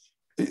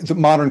 the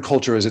modern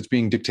culture as it's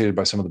being dictated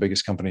by some of the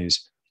biggest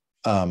companies,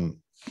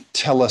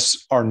 tell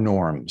us our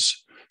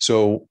norms.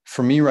 So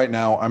for me right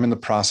now, I'm in the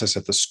process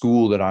at the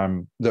school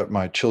that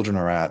my children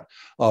are at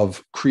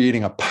of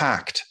creating a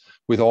pact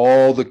with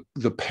all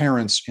the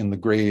parents in the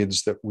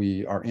grades that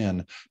we are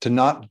in to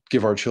not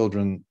give our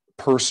children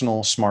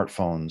personal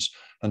smartphones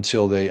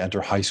until they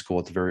enter high school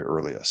at the very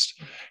earliest.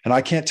 And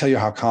I can't tell you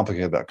how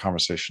complicated that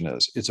conversation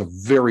is. It's a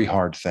very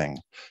hard thing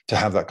to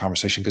have that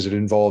conversation because it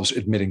involves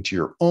admitting to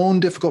your own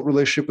difficult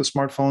relationship with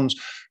smartphones.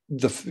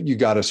 You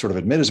got to sort of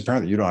admit as a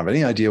parent that you don't have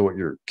any idea what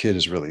your kid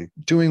is really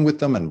doing with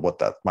them and what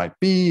that might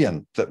be,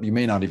 and that you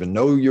may not even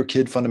know your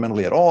kid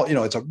fundamentally at all.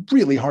 It's a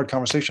really hard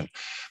conversation,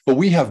 but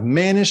we have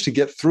managed to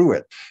get through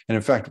it. And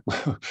in fact,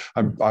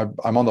 I'm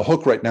on the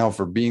hook right now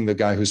for being the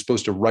guy who's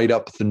supposed to write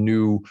up the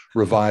new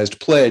revised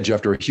pledge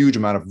after a huge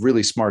amount of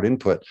really smart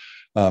input.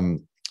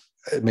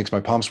 It makes my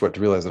palms sweat to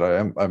realize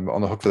that I'm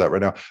on the hook for that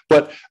right now.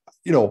 But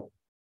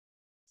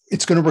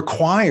it's going to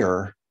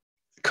require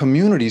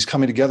communities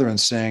coming together and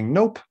saying,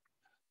 nope,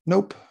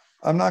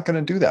 I'm not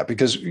going to do that,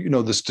 because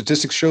the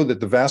statistics show that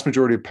the vast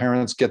majority of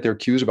parents get their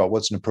cues about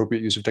what's an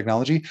appropriate use of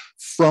technology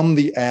from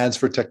the ads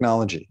for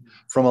technology,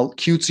 from a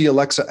cutesy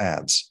Alexa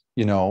ads,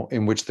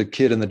 in which the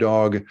kid and the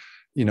dog,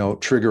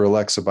 trigger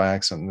Alexa by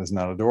accident. Isn't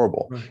that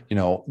adorable?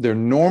 Right. They're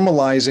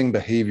normalizing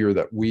behavior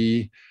that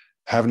we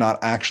have not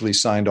actually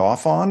signed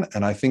off on.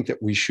 And I think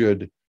that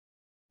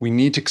we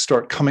need to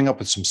start coming up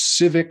with some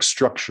civic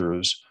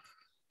structures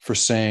for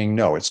saying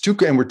no.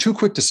 And we're too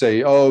quick to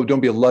say, oh,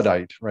 don't be a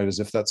Luddite, right? As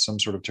if that's some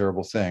sort of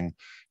terrible thing.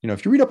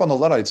 If you read up on the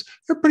Luddites,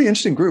 they're a pretty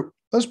interesting group.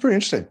 That's pretty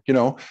interesting,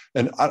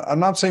 and I'm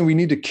not saying we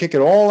need to kick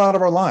it all out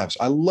of our lives.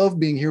 I love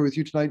being here with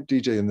you tonight,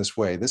 DJ, in this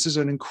way. This is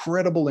an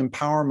incredible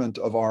empowerment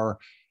of our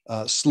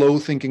slow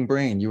thinking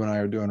brain you and I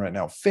are doing right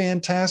now.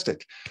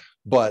 Fantastic.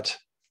 But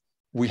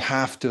we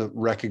have to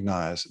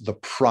recognize the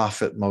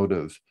profit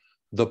motive,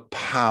 the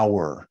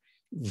power,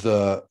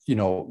 the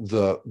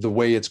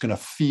way it's going to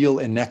feel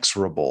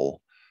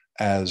inexorable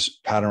as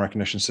pattern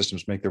recognition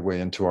systems make their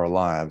way into our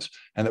lives,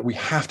 and that we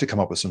have to come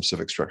up with some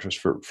civic structures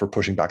for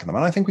pushing back on them.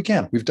 And I think we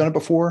can. We've done it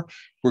before.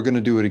 We're going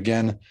to do it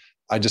again.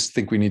 I just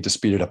think we need to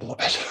speed it up a little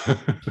bit.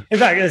 In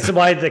fact, that's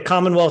why the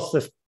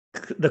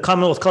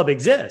Commonwealth Club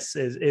exists,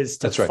 is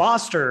to That's right.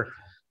 foster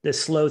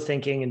this slow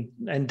thinking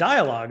and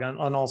dialogue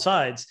on all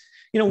sides.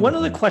 One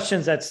of the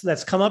questions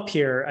that's come up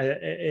here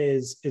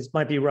is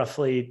might be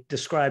roughly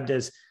described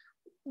as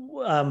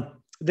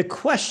the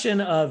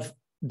question of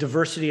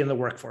diversity in the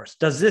workforce.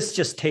 Does this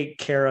just take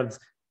care of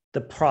the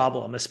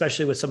problem,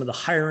 especially with some of the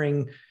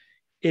hiring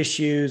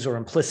issues or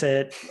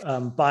implicit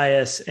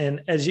bias?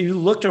 And as you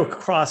looked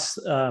across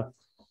the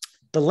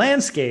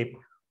landscape,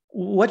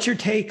 what's your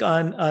take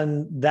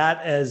on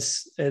that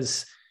as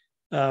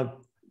a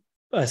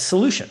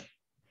solution?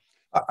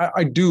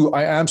 I do.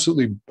 I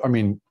absolutely. I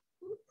mean,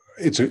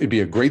 it'd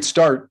be a great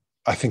start.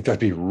 I think that'd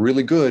be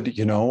really good,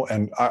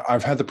 and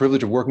I've had the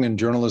privilege of working in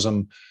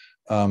journalism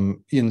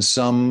in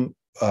some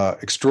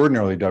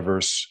extraordinarily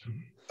diverse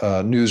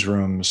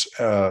newsrooms.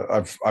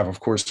 I've of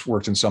course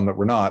worked in some that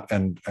were not,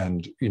 and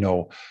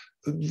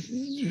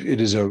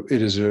it is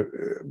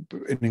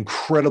an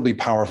incredibly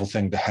powerful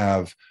thing to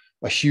have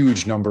a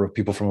huge number of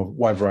people from a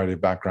wide variety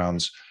of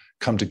backgrounds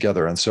come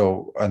together. And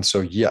so,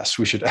 yes,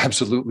 we should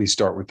absolutely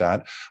start with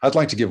that. I'd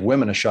like to give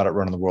women a shot at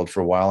running the world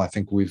for a while. I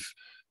think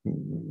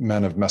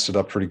men have messed it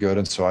up pretty good.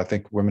 And so I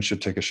think women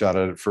should take a shot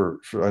at it for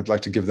I'd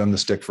like to give them the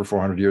stick for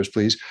 400 years,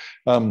 please.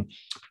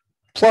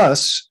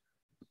 Plus,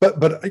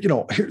 but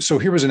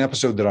here was an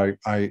episode that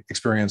I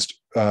experienced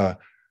at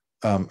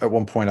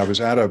one point. I was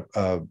at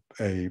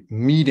a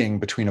meeting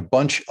between a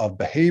bunch of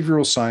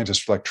behavioral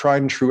scientists, like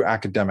tried and true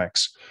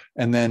academics,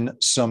 and then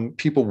some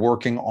people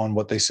working on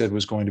what they said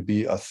was going to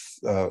be a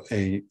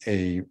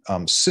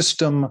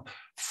system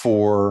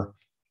for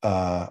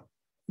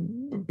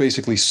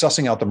basically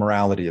sussing out the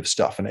morality of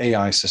stuff, an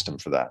AI system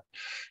for that.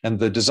 And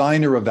the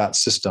designer of that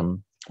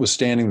system was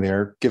standing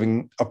there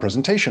giving a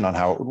presentation on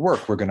how it would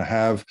work. We're going to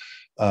have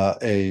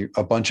a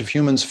bunch of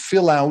humans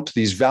fill out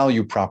these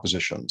value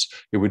propositions.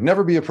 It would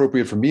never be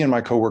appropriate for me and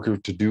my coworker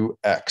to do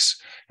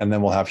X. And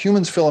then we'll have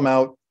humans fill them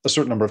out a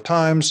certain number of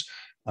times.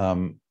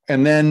 And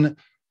then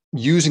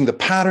using the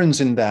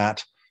patterns in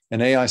that, an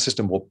AI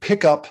system will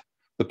pick up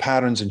the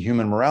patterns in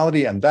human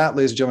morality. And that,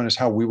 ladies and gentlemen, is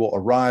how we will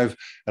arrive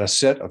at a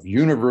set of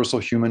universal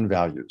human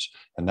values.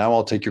 And now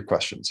I'll take your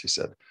questions, he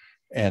said.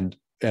 And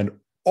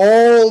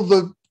all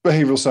the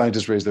behavioral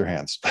scientists raised their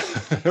hands.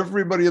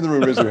 Everybody in the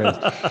room raised their hands.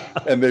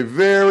 And they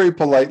very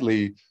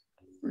politely,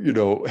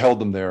 held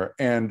them there.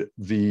 And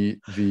a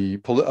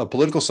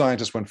political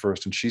scientist went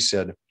first, and she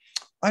said,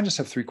 I just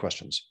have 3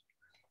 questions.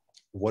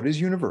 What is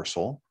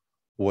universal?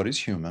 What is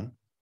human?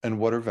 And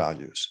what are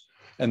values?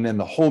 And then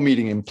the whole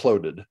meeting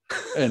imploded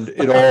and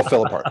it all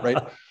fell apart, right?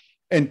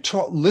 And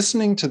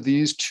listening to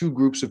these 2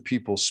 groups of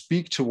people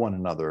speak to one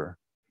another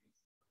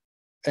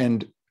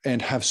and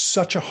have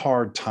such a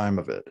hard time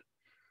of it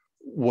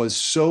was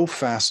so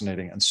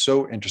fascinating and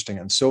so interesting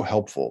and so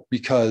helpful,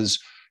 because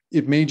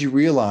it made you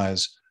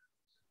realize,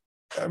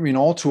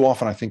 all too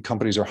often, I think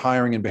companies are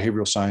hiring in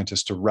behavioral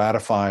scientists to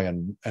ratify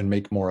and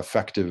make more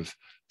effective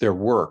their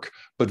work,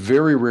 but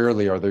very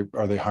rarely are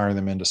they hiring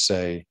them in to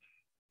say,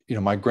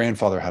 my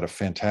grandfather had a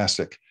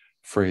fantastic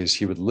phrase.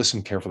 He would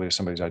listen carefully to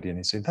somebody's idea and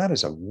he'd say, that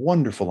is a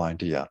wonderful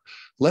idea.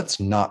 Let's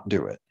not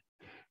do it,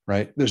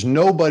 right? There's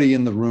nobody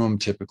in the room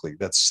typically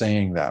that's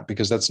saying that,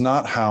 because that's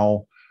not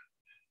how,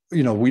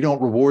 we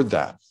don't reward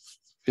that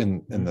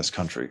in this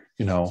country,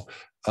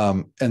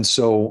 And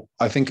so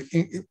I think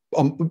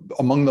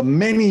among the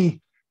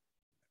many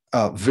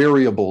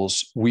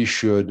variables we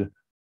should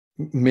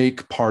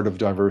make part of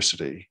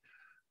diversity.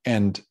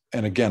 And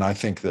again, I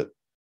think that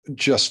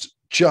just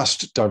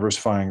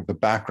diversifying the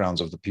backgrounds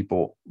of the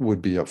people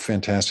would be a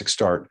fantastic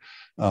start.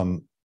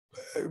 But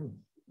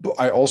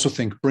I also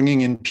think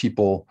bringing in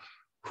people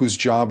whose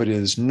job it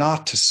is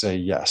not to say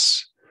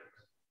yes,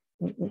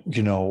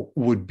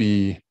 would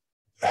be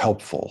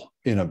helpful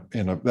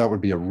that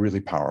would be a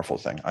really powerful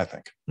thing, I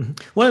think. Mm-hmm.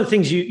 One of the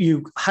things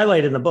you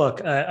highlight in the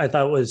book, I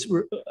thought was,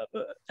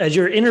 as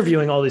you're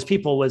interviewing all these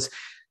people, was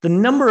the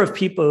number of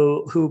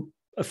people who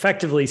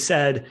effectively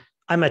said,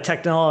 I'm a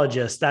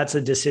technologist. That's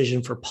a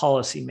decision for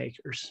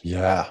policymakers.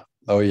 Yeah.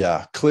 Oh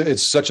yeah.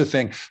 It's such a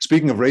thing.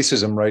 Speaking of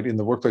racism, right, in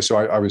the workplace. So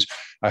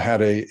I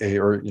had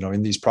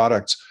in these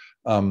products,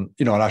 and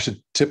I should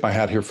tip my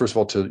hat here, first of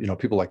all, to,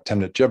 people like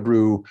Temnet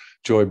Gebru,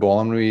 Joy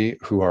Bolamri,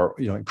 who are,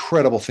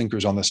 incredible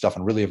thinkers on this stuff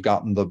and really have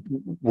gotten the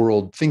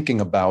world thinking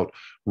about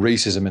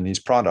racism in these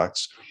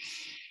products.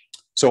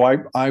 So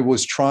I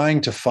was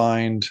trying to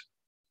find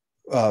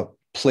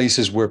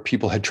places where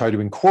people had tried to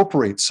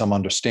incorporate some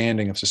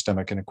understanding of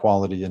systemic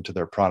inequality into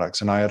their products.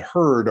 And I had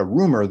heard a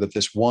rumor that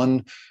this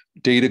one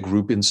data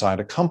group inside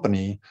a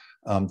company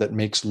that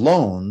makes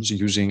loans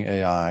using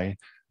AI,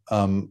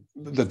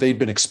 that they'd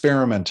been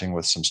experimenting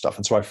with some stuff.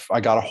 And so I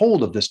got a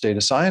hold of this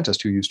data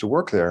scientist who used to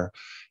work there.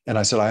 And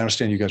I said, I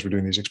understand you guys were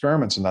doing these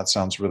experiments, and that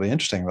sounds really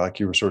interesting. Like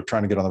you were sort of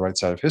trying to get on the right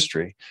side of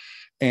history.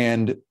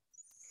 And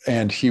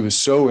he was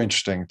so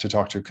interesting to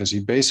talk to, because he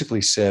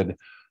basically said,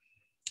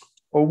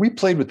 well, we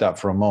played with that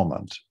for a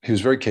moment. He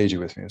was very cagey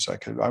with me. It's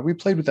like, we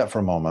played with that for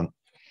a moment.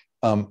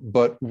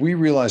 But we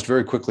realized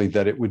very quickly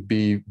that it would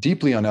be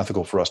deeply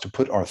unethical for us to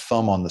put our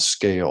thumb on the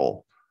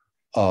scale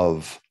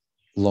of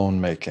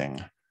loan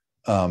making.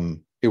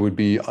 It would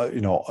be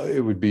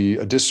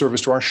a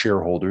disservice to our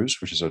shareholders,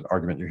 which is an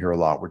argument you hear a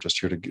lot. We're just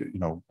here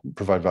to,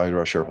 provide value to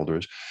our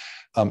shareholders.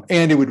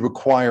 And it would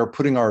require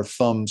putting our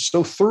thumb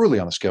so thoroughly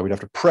on the scale. We'd have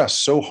to press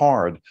so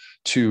hard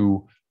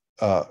to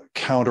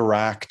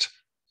counteract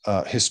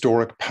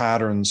historic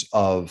patterns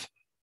of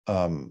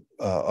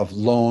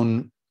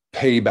loan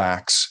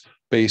paybacks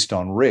based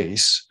on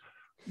race,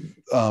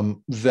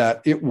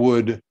 that it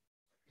would,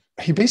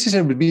 he basically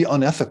said it would be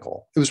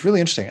unethical. It was really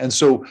interesting. And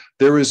so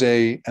there is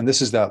and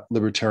this is that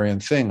libertarian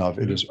thing of,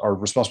 it is our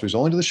responsibility is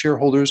only to the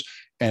shareholders,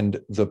 and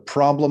the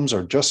problems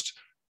are just,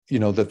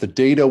 that the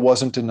data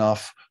wasn't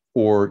enough,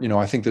 or,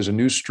 I think there's a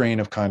new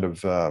strain of kind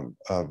of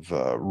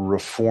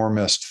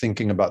reformist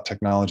thinking about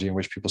technology in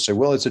which people say,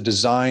 well, it's a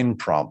design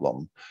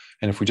problem.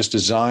 And if we just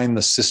design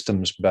the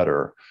systems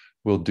better,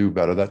 we'll do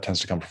better. That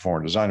tends to come from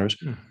foreign designers.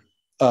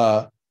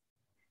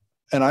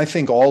 And I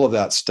think all of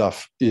that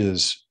stuff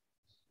is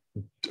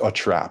a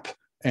trap,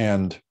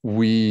 and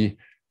we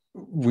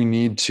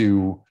need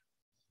to,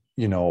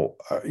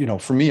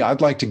 for me,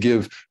 I'd like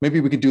to maybe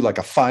we could do like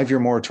a 5-year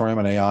moratorium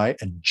on AI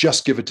and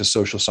just give it to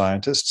social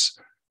scientists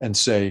and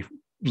say,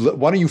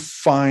 why don't you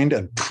find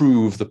and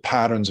prove the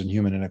patterns in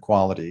human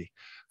inequality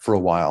for a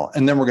while?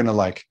 And then we're going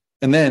to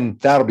and then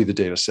that'll be the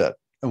data set.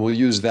 And we'll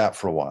use that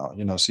for a while,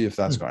 see if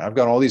that's going. I've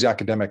got all these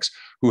academics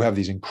who have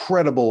these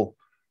incredible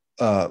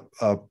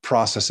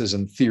processes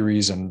and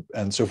theories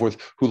and so forth,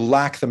 who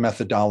lack the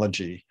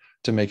methodology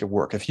to make it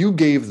work. If you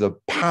gave the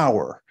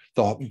power,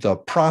 the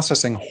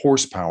processing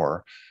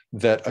horsepower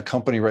that a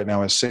company right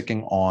now is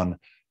sicking on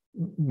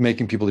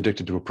making people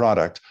addicted to a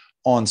product,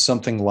 on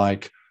something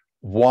like,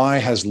 why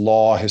has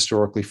law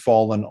historically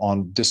fallen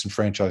on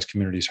disenfranchised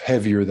communities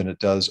heavier than it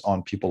does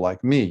on people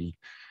like me?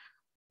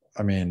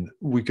 I mean,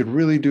 we could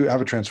really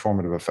have a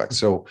transformative effect.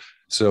 So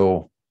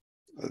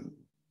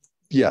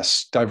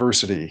yes,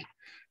 diversity,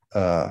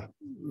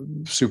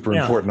 super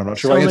important. I'm not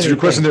sure I answered your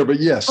question there, but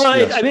yes. Well,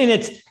 yes. I mean,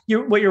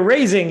 what you're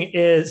raising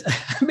is,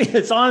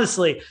 it's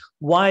honestly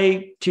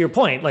why, to your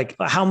point, like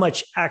how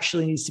much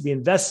actually needs to be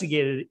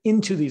investigated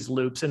into these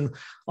loops, and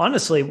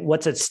honestly,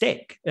 what's at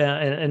stake.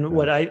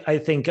 What I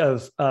think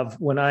of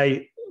when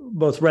I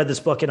both read this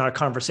book and our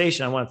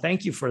conversation, I want to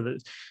thank you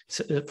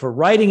for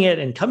writing it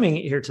and coming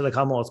here to the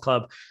Commonwealth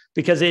Club,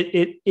 because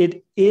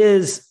it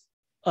is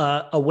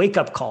a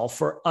wake-up call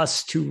for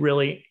us to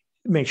really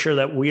make sure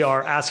that we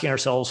are asking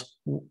ourselves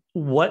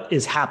what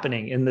is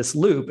happening in this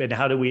loop and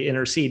how do we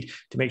intercede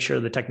to make sure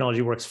the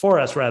technology works for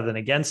us rather than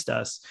against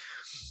us.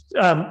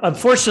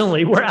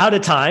 Unfortunately, we're out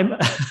of time.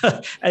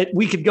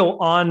 We could go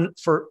on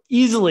for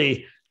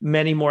easily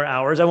many more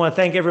hours. I want to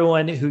thank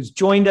everyone who's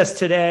joined us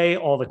today,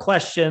 all the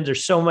questions.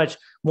 There's so much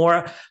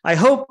more. I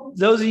hope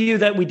those of you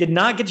that we did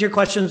not get to your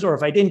questions, or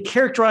if I didn't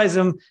characterize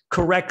them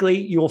correctly,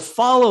 you'll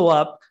follow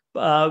up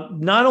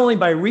not only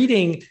by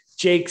reading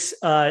Jake's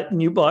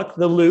new book,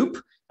 The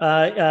Loop,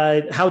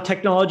 how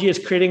technology is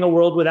creating a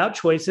world without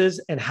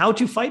choices and how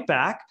to fight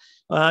back.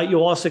 You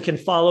also can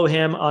follow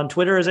him on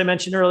Twitter, as I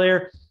mentioned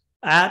earlier,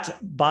 at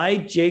by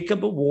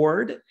Jacob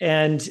Ward,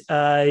 and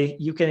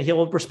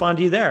he'll respond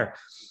to you there.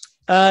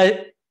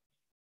 I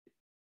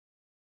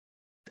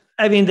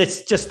mean,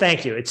 that's just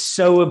thank you. It's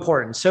so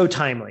important, so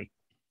timely.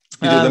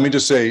 Let me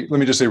just say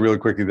really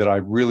quickly that I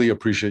really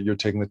appreciate your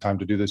taking the time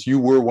to do this. You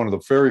were one of the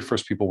very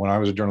first people when I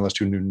was a journalist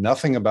who knew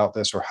nothing about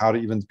this or how to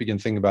even begin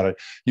thinking about it.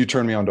 You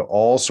turned me on to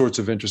all sorts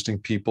of interesting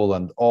people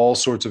and all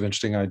sorts of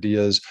interesting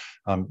ideas.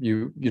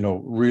 You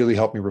really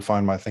helped me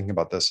refine my thinking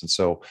about this. And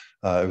so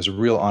it was a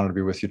real honor to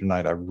be with you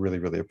tonight. I really,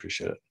 really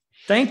appreciate it.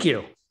 Thank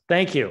you.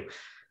 Thank you.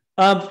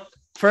 For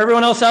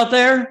everyone else out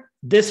there,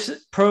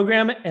 this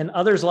program and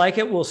others like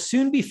it will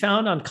soon be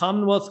found on the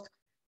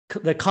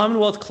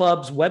Commonwealth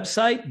Club's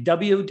website,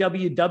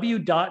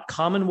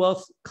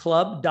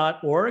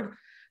 www.commonwealthclub.org.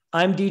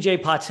 I'm DJ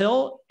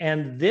Patil,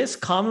 and this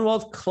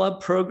Commonwealth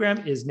Club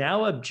program is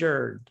now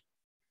adjourned.